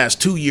 healthy the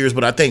last 2 years,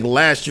 but I think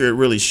last year it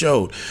really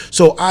showed.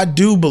 So I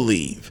do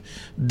believe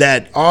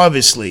that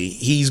obviously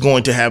he's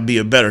going to be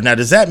a better. Now,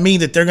 does that mean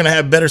that they're going to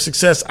have better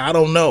success? I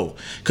don't know.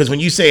 Because when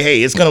you say,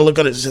 hey, it's going to look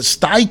at it,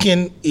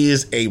 Steichen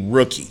is a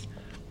rookie.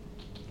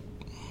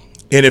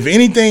 And if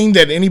anything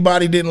that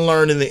anybody didn't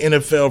learn in the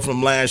NFL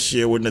from last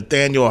year with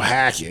Nathaniel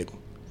Hackett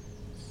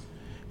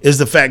is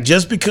the fact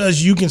just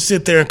because you can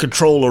sit there and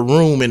control a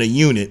room in a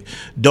unit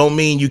don't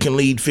mean you can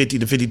lead 50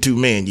 to 52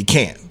 men. You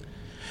can't.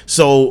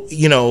 So,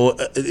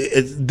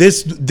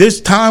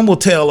 this time will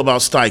tell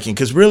about Steichen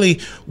because really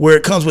where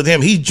it comes with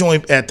him, he's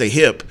joined at the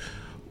hip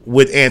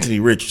with Anthony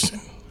Richardson.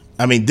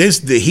 I mean,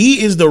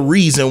 he is the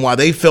reason why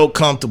they felt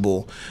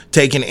comfortable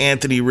taking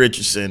Anthony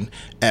Richardson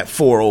at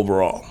 4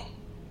 overall.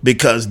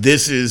 Because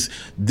this is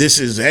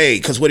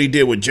because what he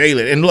did with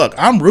Jalen. And look,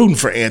 I'm rooting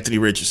for Anthony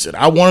Richardson.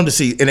 I want him to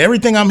see, and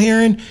everything I'm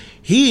hearing,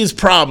 he is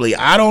probably,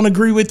 I don't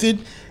agree with it.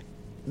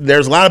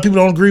 There's a lot of people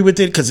don't agree with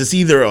it because it's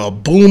either a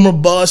boom or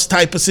bust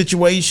type of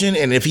situation.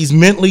 And if he's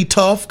mentally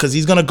tough because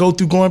he's going to go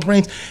through growing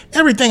pains,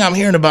 everything I'm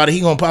hearing about it,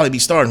 he's going to probably be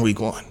starting week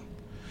 1.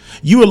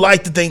 You would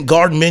like to think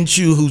Gardner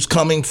Minshew, who's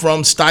coming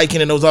from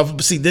Steichen and those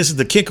offenses, see, this is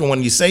the kicker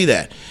when you say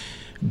that.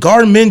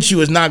 Gardner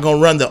Minshew is not going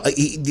to run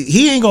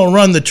he ain't going to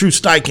run the true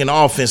Steichen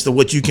offense to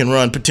what you can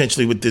run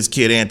potentially with this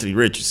kid, Anthony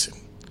Richardson.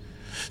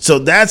 So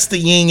that's the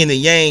yin and the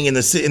yang in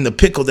the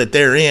pickle that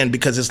they're in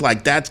because it's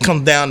like that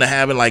comes down to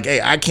having like,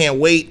 hey, I can't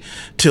wait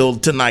till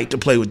tonight to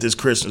play with this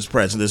Christmas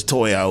present, this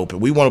toy I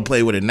opened. We want to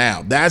play with it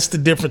now. That's the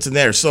difference in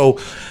there. So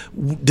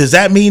does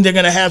that mean they're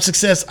going to have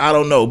success? I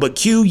don't know. But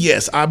Q,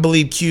 yes, I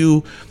believe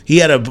Q, he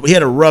had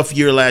a rough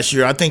year last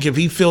year. I think if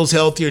he feels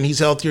healthier and he's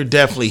healthier,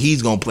 definitely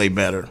he's going to play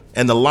better.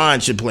 And the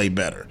line should play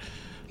better.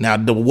 Now,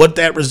 what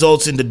that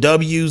results into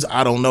W's,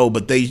 I don't know,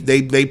 but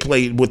they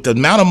played with the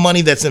amount of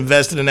money that's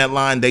invested in that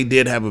line. They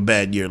did have a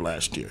bad year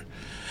last year.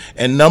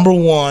 And number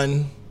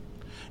 1,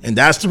 And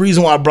that's the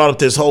reason why I brought up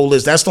this whole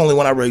list. That's the only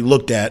one I really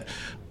looked at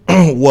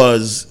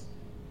was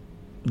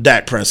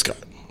Dak Prescott.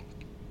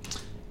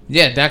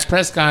 Yeah, Dak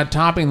Prescott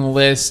topping the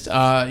list.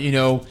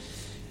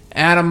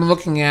 Adam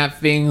looking at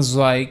things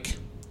like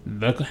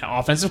the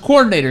offensive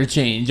coordinator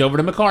change over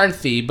to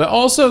McCarthy, but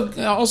also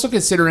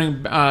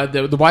considering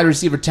the wide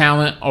receiver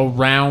talent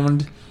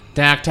around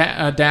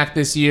Dak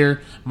this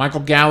year. Michael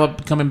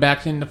Gallup coming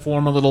back into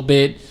form a little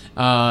bit.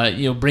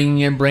 Bringing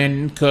in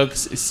Brandon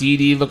Cooks,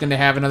 CD looking to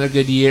have another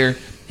good year.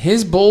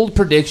 His bold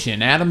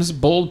prediction, Adam's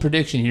bold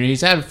prediction here,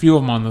 he's had a few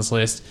of them on this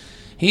list.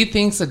 He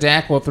thinks that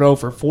Dak will throw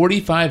for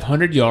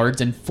 4,500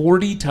 yards and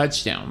 40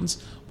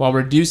 touchdowns while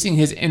reducing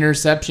his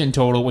interception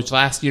total, which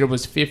last year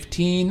was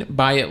 15,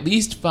 by at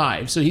least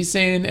 5. So he's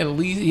saying at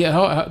least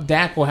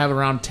Dak will have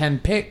around 10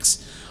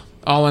 picks.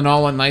 All in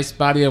all, a nice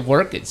body of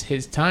work. It's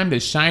his time to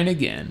shine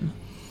again.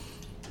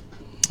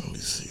 Let me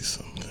see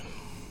something.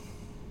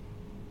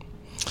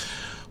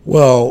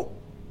 Well,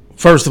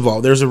 first of all,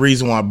 there's a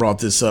reason why I brought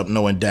this up,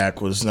 knowing Dak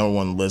was number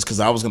one on the list,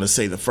 because I was going to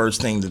say the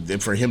first thing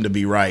that for him to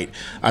be right,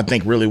 I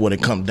think really what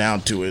it comes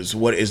down to is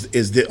what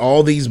is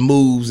all these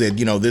moves that,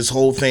 this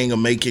whole thing of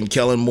making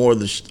Kellen Moore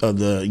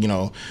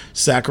the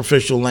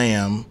sacrificial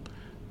lamb,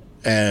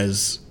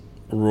 as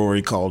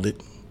Rory called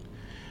it.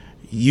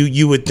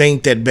 You would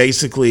think that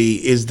basically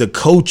is the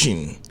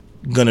coaching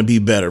going to be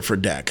better for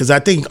Dak? Because I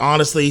think,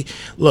 honestly,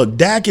 look,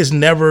 Dak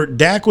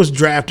was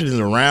drafted in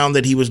the round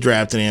that he was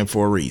drafted in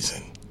for a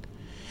reason.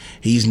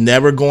 He's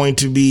never going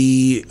to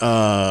be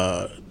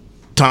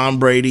Tom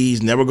Brady.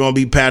 He's never going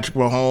to be Patrick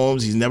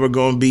Mahomes. He's never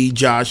going to be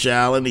Josh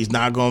Allen. He's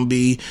not going to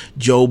be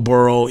Joe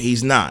Burrow.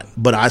 He's not.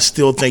 But I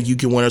still think you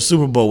can win a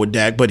Super Bowl with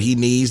Dak, but he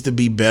needs to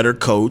be better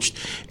coached,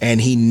 and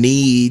he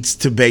needs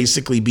to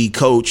basically be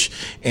coached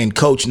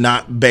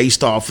not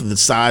based off of the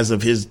size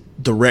of his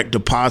direct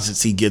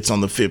deposits he gets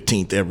on the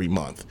 15th every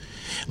month.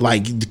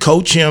 Like,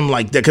 coach him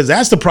like that, because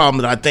that's the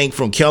problem that I think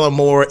from Kellen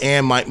Moore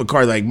and Mike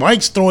McCarthy. Like,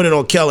 Mike's throwing it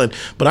on Kellen,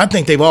 but I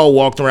think they've all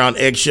walked around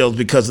eggshells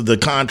because of the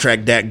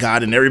contract Dak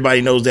got, and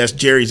everybody knows that's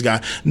Jerry's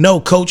guy. No,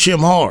 coach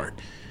him hard.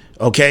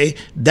 Okay?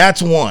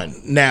 That's one.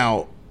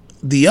 Now,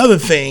 the other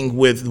thing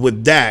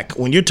with Dak,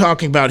 when you're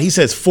talking about, he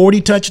says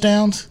 40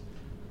 touchdowns?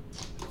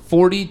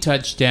 40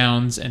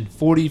 touchdowns and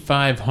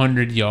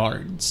 4,500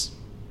 yards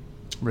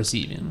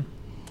receiving.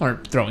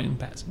 Or throwing,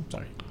 passing,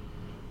 sorry.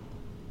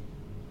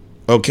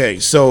 Okay,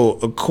 so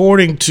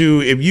according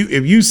to, if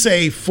you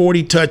say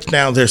 40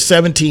 touchdowns, there's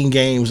 17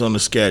 games on the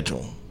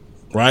schedule,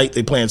 right?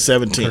 They playing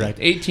 17. Correct.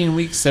 18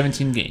 weeks,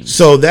 17 games.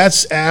 So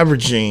that's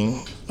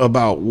averaging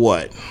about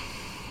what?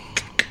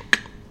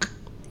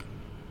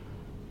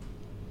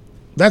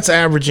 That's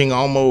averaging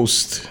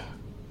almost,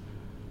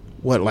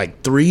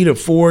 like 3 to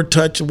 4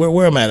 touch?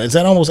 Where am I at? Is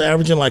that almost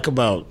averaging like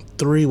about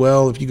 3?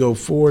 Well, if you go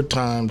 4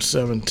 times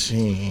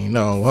 17,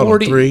 no,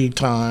 hold on, 3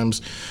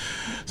 times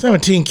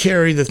 17,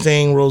 carry the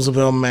thing,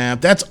 Roosevelt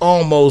math. That's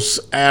almost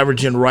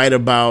averaging right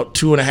about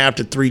 2.5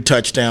 to 3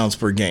 touchdowns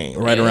per game,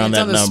 right around that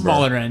number. It's on the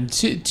smaller end.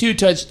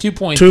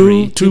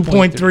 2.3.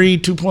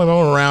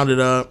 2.0, round it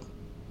up.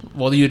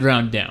 Well, you'd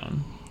round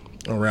down.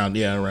 Round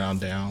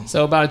down.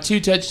 So about 2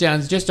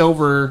 touchdowns, just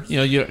over.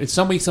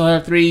 Some weeks he'll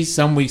have 3,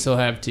 some weeks he'll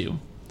have 2.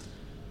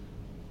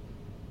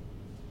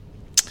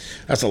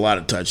 That's a lot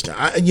of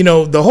touchdowns.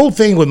 The whole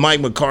thing with Mike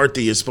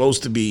McCarthy is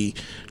supposed to be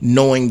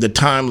knowing the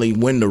timely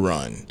when to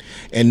run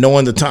and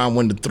knowing the time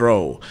when to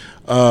throw.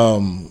 I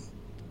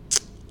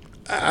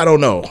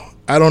don't know.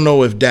 I don't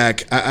know if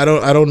Dak. I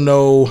don't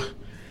know.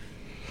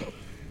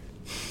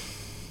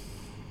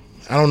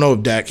 I don't know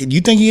if Dak. Do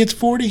you think he hits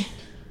 40?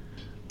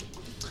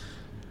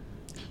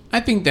 I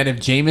think that if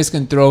Jameis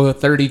can throw a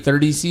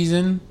 30-30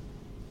 season,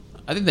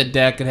 I think that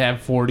Dak could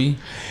have 40.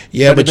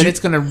 Yeah, but it's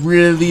going to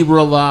really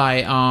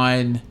rely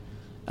on,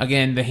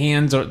 again, the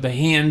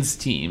hands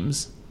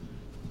teams.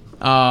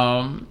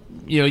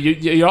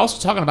 You're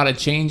also talking about a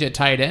change at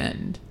tight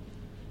end.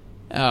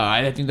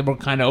 I think that we're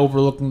kind of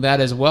overlooking that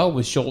as well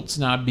with Schultz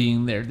not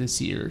being there this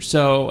year.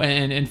 So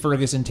and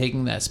Ferguson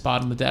taking that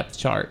spot on the depth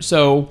chart.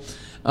 So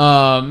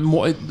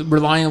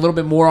relying a little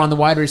bit more on the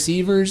wide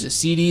receivers.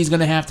 CD is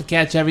going to have to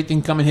catch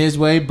everything coming his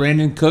way.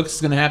 Brandon Cooks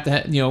is going to have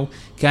to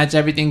catch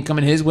everything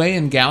coming his way,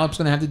 and Gallup's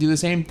going to have to do the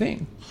same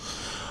thing.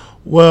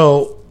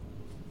 Well,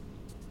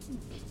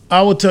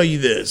 I will tell you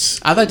this.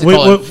 I'd like to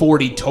call it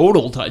 40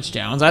 total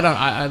touchdowns.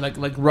 I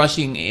like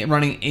rushing,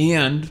 running,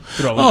 and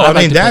throwing. Oh,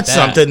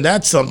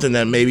 that's something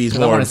that maybe is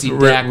more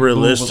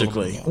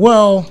realistically.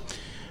 Well,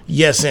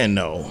 yes and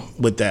no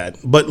with that.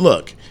 But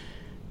look,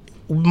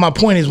 my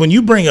point is, when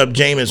you bring up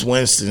Jameis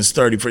Winston's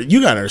 30,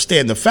 you got to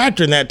understand the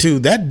factor in that too.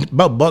 That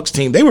Bucs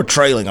team, they were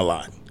trailing a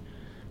lot.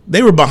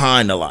 They were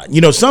behind a lot.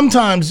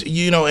 Sometimes,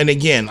 and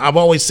again, I've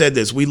always said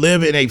this, we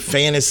live in a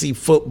fantasy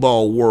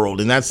football world,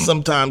 and that's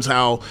sometimes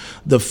how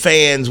the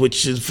fans,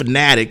 which is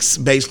fanatics,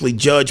 basically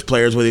judge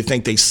players whether they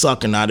think they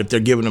suck or not if they're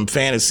giving them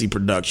fantasy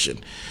production.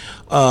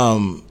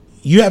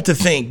 You have to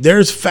think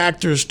there's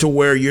factors to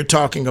where you're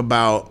talking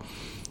about,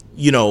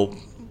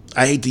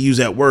 I hate to use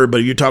that word, but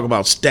you're talking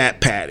about stat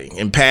padding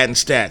and padding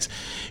stats.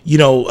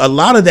 A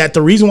lot of that,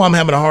 the reason why I'm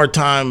having a hard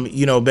time,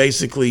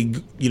 basically,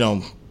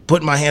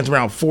 putting my hands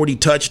around 40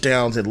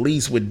 touchdowns at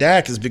least with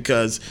Dak is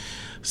because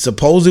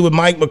supposedly with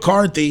Mike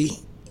McCarthy,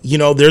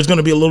 there's going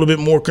to be a little bit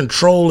more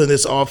control in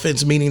this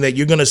offense, meaning that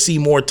you're going to see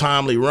more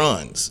timely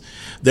runs.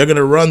 They're going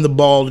to run the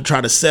ball to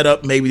try to set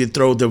up maybe to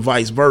throw the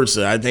vice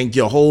versa. I think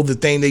the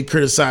thing they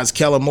criticize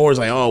Kellen Moore is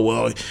like, oh,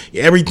 well,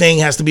 everything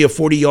has to be a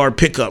 40-yard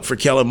pickup for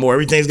Kellen Moore.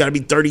 Everything's got to be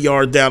 30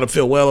 yards down the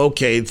field. Well,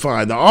 okay,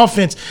 fine. The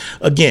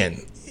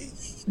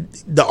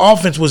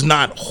offense was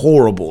not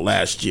horrible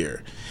last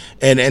year.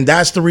 And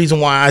that's the reason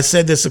why I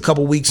said this a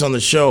couple weeks on the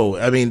show.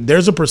 I mean,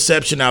 there's a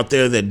perception out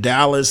there that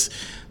Dallas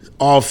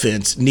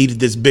offense needed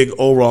this big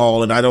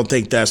overhaul, and I don't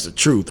think that's the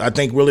truth. I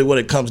think really what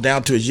it comes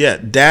down to is,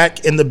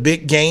 Dak in the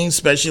big games,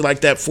 especially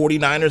like that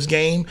 49ers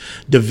game,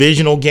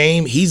 divisional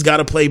game, he's got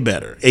to play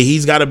better. And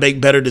he's got to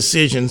make better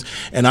decisions,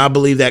 and I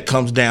believe that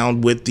comes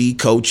down with the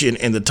coaching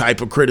and the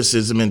type of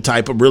criticism and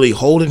type of really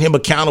holding him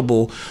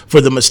accountable for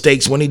the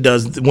mistakes when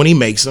he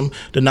makes them,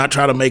 to not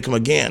try to make them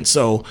again.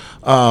 So,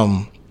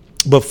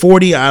 but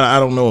 40, I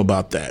don't know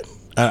about that.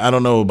 I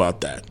don't know about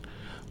that.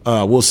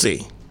 We'll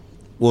see.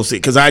 We'll see,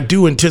 because I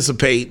do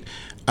anticipate,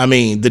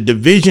 the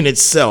division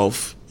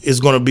itself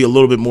is going to be a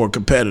little bit more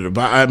competitive.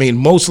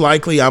 Most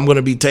likely I'm going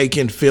to be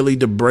taking Philly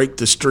to break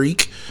the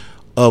streak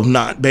of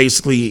not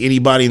basically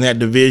anybody in that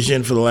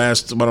division for the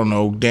last,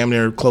 damn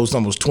near close to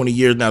almost 20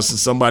 years now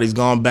since somebody's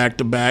gone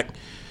back-to-back.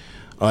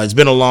 It's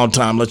been a long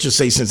time. Let's just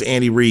say since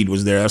Andy Reid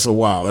was there. That's a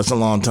while. That's a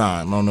long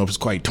time. I don't know if it's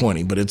quite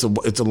 20, but it's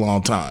a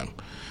long time.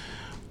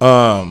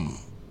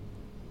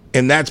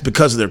 And that's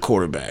because of their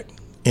quarterback.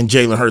 And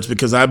Jalen Hurts,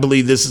 because I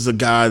believe this is a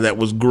guy that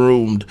was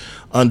groomed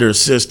under a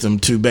system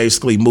to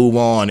basically move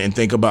on and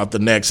think about the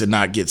next and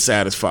not get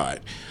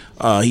satisfied.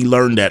 He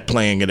learned that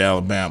playing at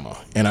Alabama,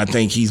 and I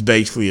think he's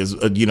basically,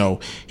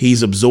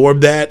 he's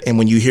absorbed that. And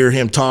when you hear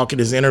him talk in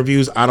his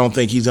interviews, I don't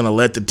think he's going to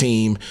let the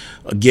team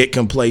get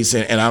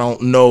complacent. And I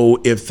don't know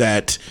if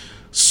that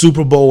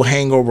Super Bowl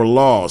hangover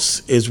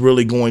loss is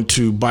really going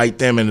to bite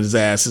them in his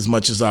ass as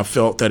much as I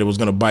felt that it was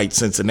going to bite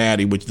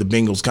Cincinnati, which the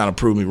Bengals kind of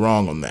proved me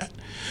wrong on that.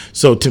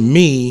 So to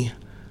me,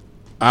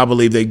 I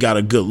believe they got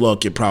a good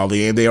look at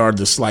probably, and they are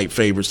the slight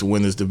favorites to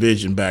win this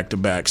division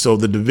back-to-back. So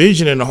the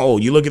division in the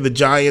whole, you look at the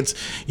Giants,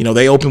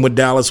 they opened with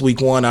Dallas week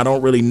 1. I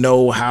don't really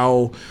know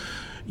how,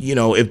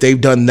 if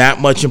they've done that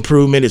much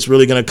improvement. It's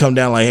really going to come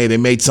down like, hey, they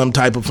made some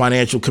type of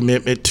financial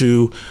commitment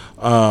to,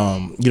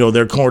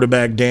 their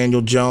quarterback,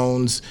 Daniel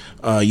Jones.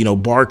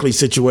 Barkley's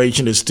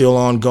situation is still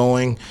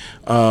ongoing.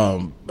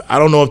 I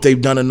don't know if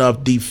they've done enough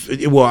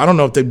I don't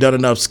know if they've done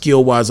enough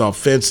skill-wise,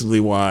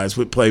 offensively-wise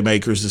with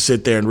playmakers to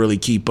sit there and really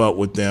keep up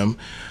with them.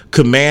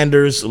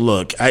 Commanders,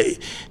 look, I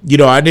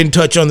didn't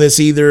touch on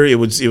this either. It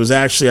was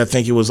actually, I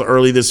think it was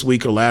early this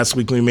week or last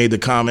week when we made the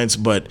comments,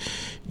 but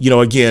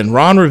again,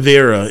 Ron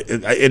Rivera,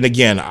 and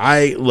again,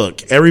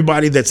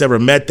 everybody that's ever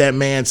met that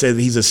man says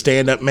he's a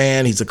stand-up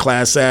man, he's a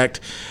class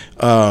act.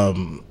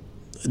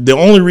 The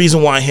only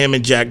reason why him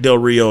and Jack Del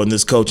Rio and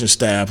this coaching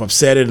staff, I've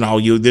said it,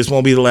 and this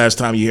won't be the last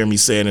time you hear me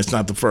say it, and it's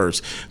not the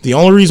first. The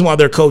only reason why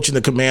they're coaching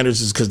the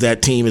Commanders is because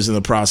that team is in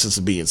the process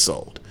of being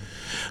sold.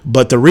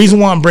 But the reason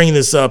why I'm bringing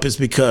this up is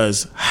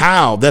because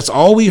that's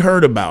all we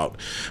heard about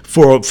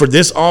for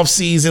this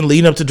offseason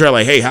leading up to draft.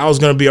 Like, hey, How's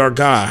going to be our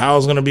guy?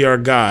 How's going to be our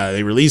guy?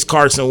 They released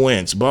Carson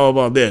Wentz, blah,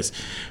 blah, blah, this.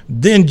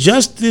 Then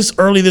just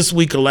early this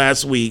week or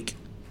last week,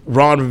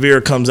 Ron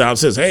Rivera comes out and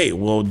says, hey,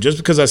 well, just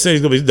because I said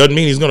he's going to be, doesn't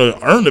mean he's going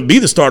to earn to be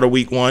the starter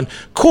week 1.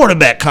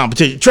 Quarterback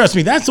competition. Trust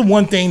me, that's the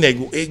one thing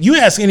that you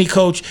ask any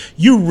coach,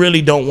 you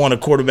really don't want a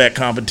quarterback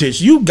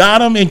competition. You got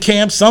them in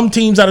camp. Some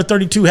teams out of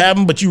 32 have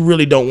them, but you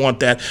really don't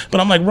want that.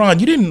 But I'm like, Ron,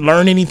 you didn't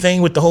learn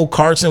anything with the whole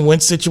Carson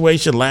Wentz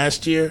situation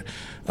last year,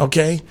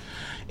 okay?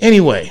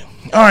 Anyway,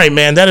 all right,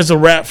 man, that is a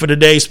wrap for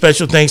today.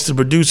 Special thanks to the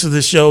producer of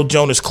the show,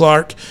 Jonas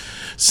Clark.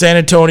 San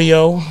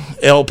Antonio,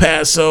 El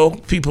Paso,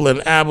 people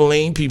in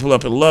Abilene, people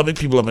up in Lubbock,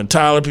 people up in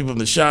Tyler, people in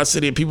the Shot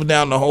City, people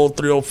down the whole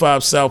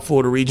 305 South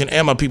Florida region,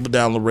 and my people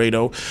down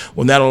Laredo.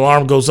 When that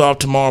alarm goes off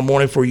tomorrow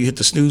morning before you hit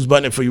the snooze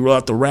button and before you roll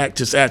out the rack,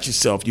 just ask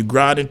yourself, you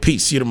grind in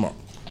peace. See you tomorrow.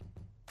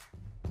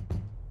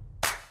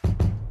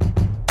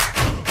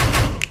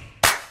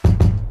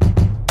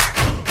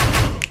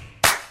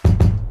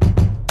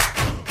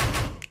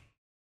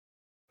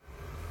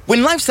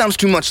 When life sounds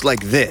too much like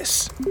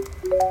this,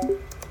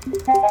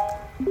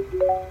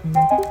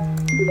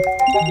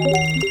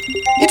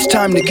 it's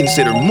time to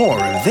consider more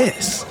of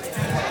this.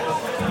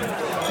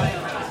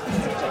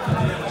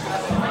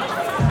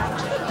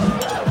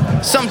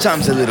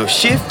 Sometimes a little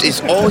shift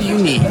is all you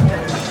need.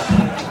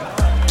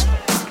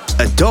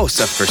 A dose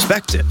of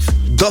perspective.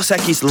 Dos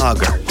Equis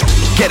Lager.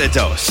 Get a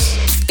dose.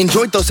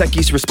 Enjoy Dos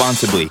Equis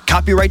responsibly.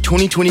 Copyright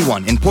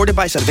 2021. Imported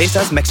by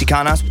Cervezas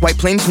Mexicanas, White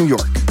Plains, New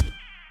York.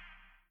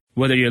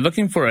 Whether you're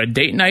looking for a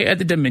date night at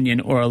the Dominion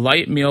or a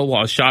light meal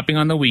while shopping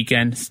on the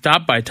weekend,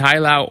 stop by Thai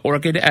Lao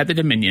Orchid at the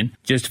Dominion.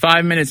 Just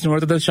 5 minutes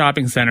north of the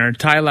shopping center,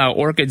 Thai Lao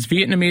Orchid's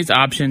Vietnamese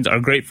options are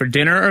great for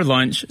dinner or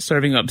lunch,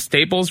 serving up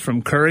staples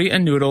from curry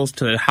and noodles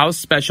to the house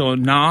special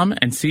Nam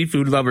and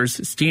seafood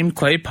lovers' steamed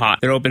clay pot.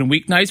 They're open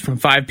weeknights from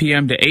 5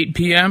 p.m. to 8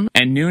 p.m.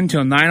 and noon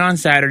till 9 on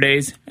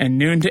Saturdays and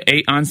noon to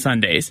 8 on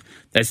Sundays.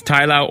 That's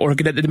Thai Lao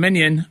Orchid at the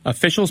Dominion,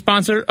 official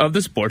sponsor of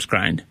the Sports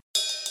Grind.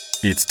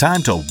 It's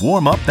time to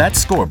warm up that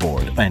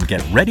scoreboard and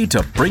get ready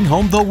to bring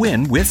home the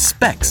win with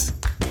Specs.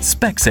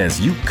 Specs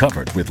has you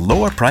covered with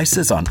lower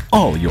prices on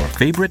all your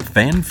favorite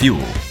fan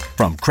fuel.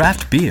 From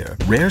craft beer,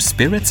 rare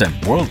spirits,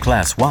 and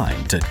world-class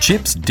wine to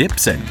chips,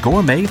 dips, and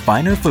gourmet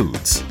finer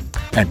foods.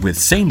 And with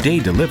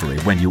same-day delivery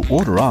when you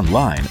order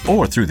online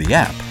or through the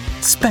app,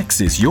 Specs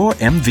is your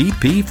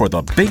MVP for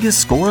the biggest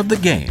score of the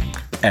game.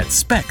 At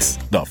Specs,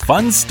 the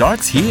fun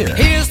starts here.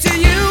 Here's to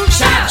you,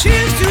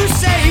 cheers to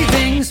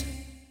savings.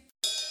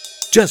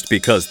 Just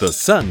because the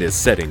sun is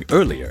setting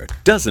earlier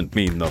doesn't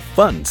mean the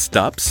fun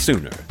stops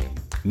sooner.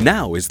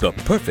 Now is the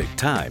perfect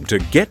time to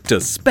get to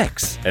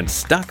Specs and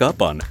stock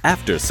up on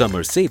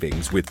after-summer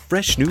savings with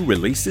fresh new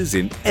releases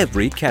in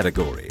every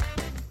category.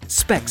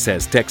 Specs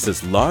has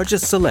Texas'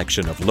 largest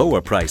selection of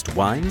lower-priced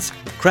wines,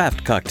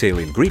 craft cocktail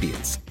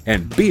ingredients,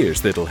 and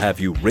beers that'll have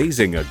you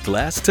raising a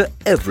glass to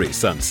every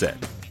sunset.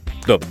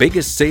 The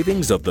biggest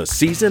savings of the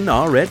season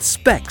are at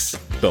Specs.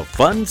 The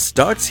fun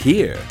starts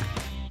here.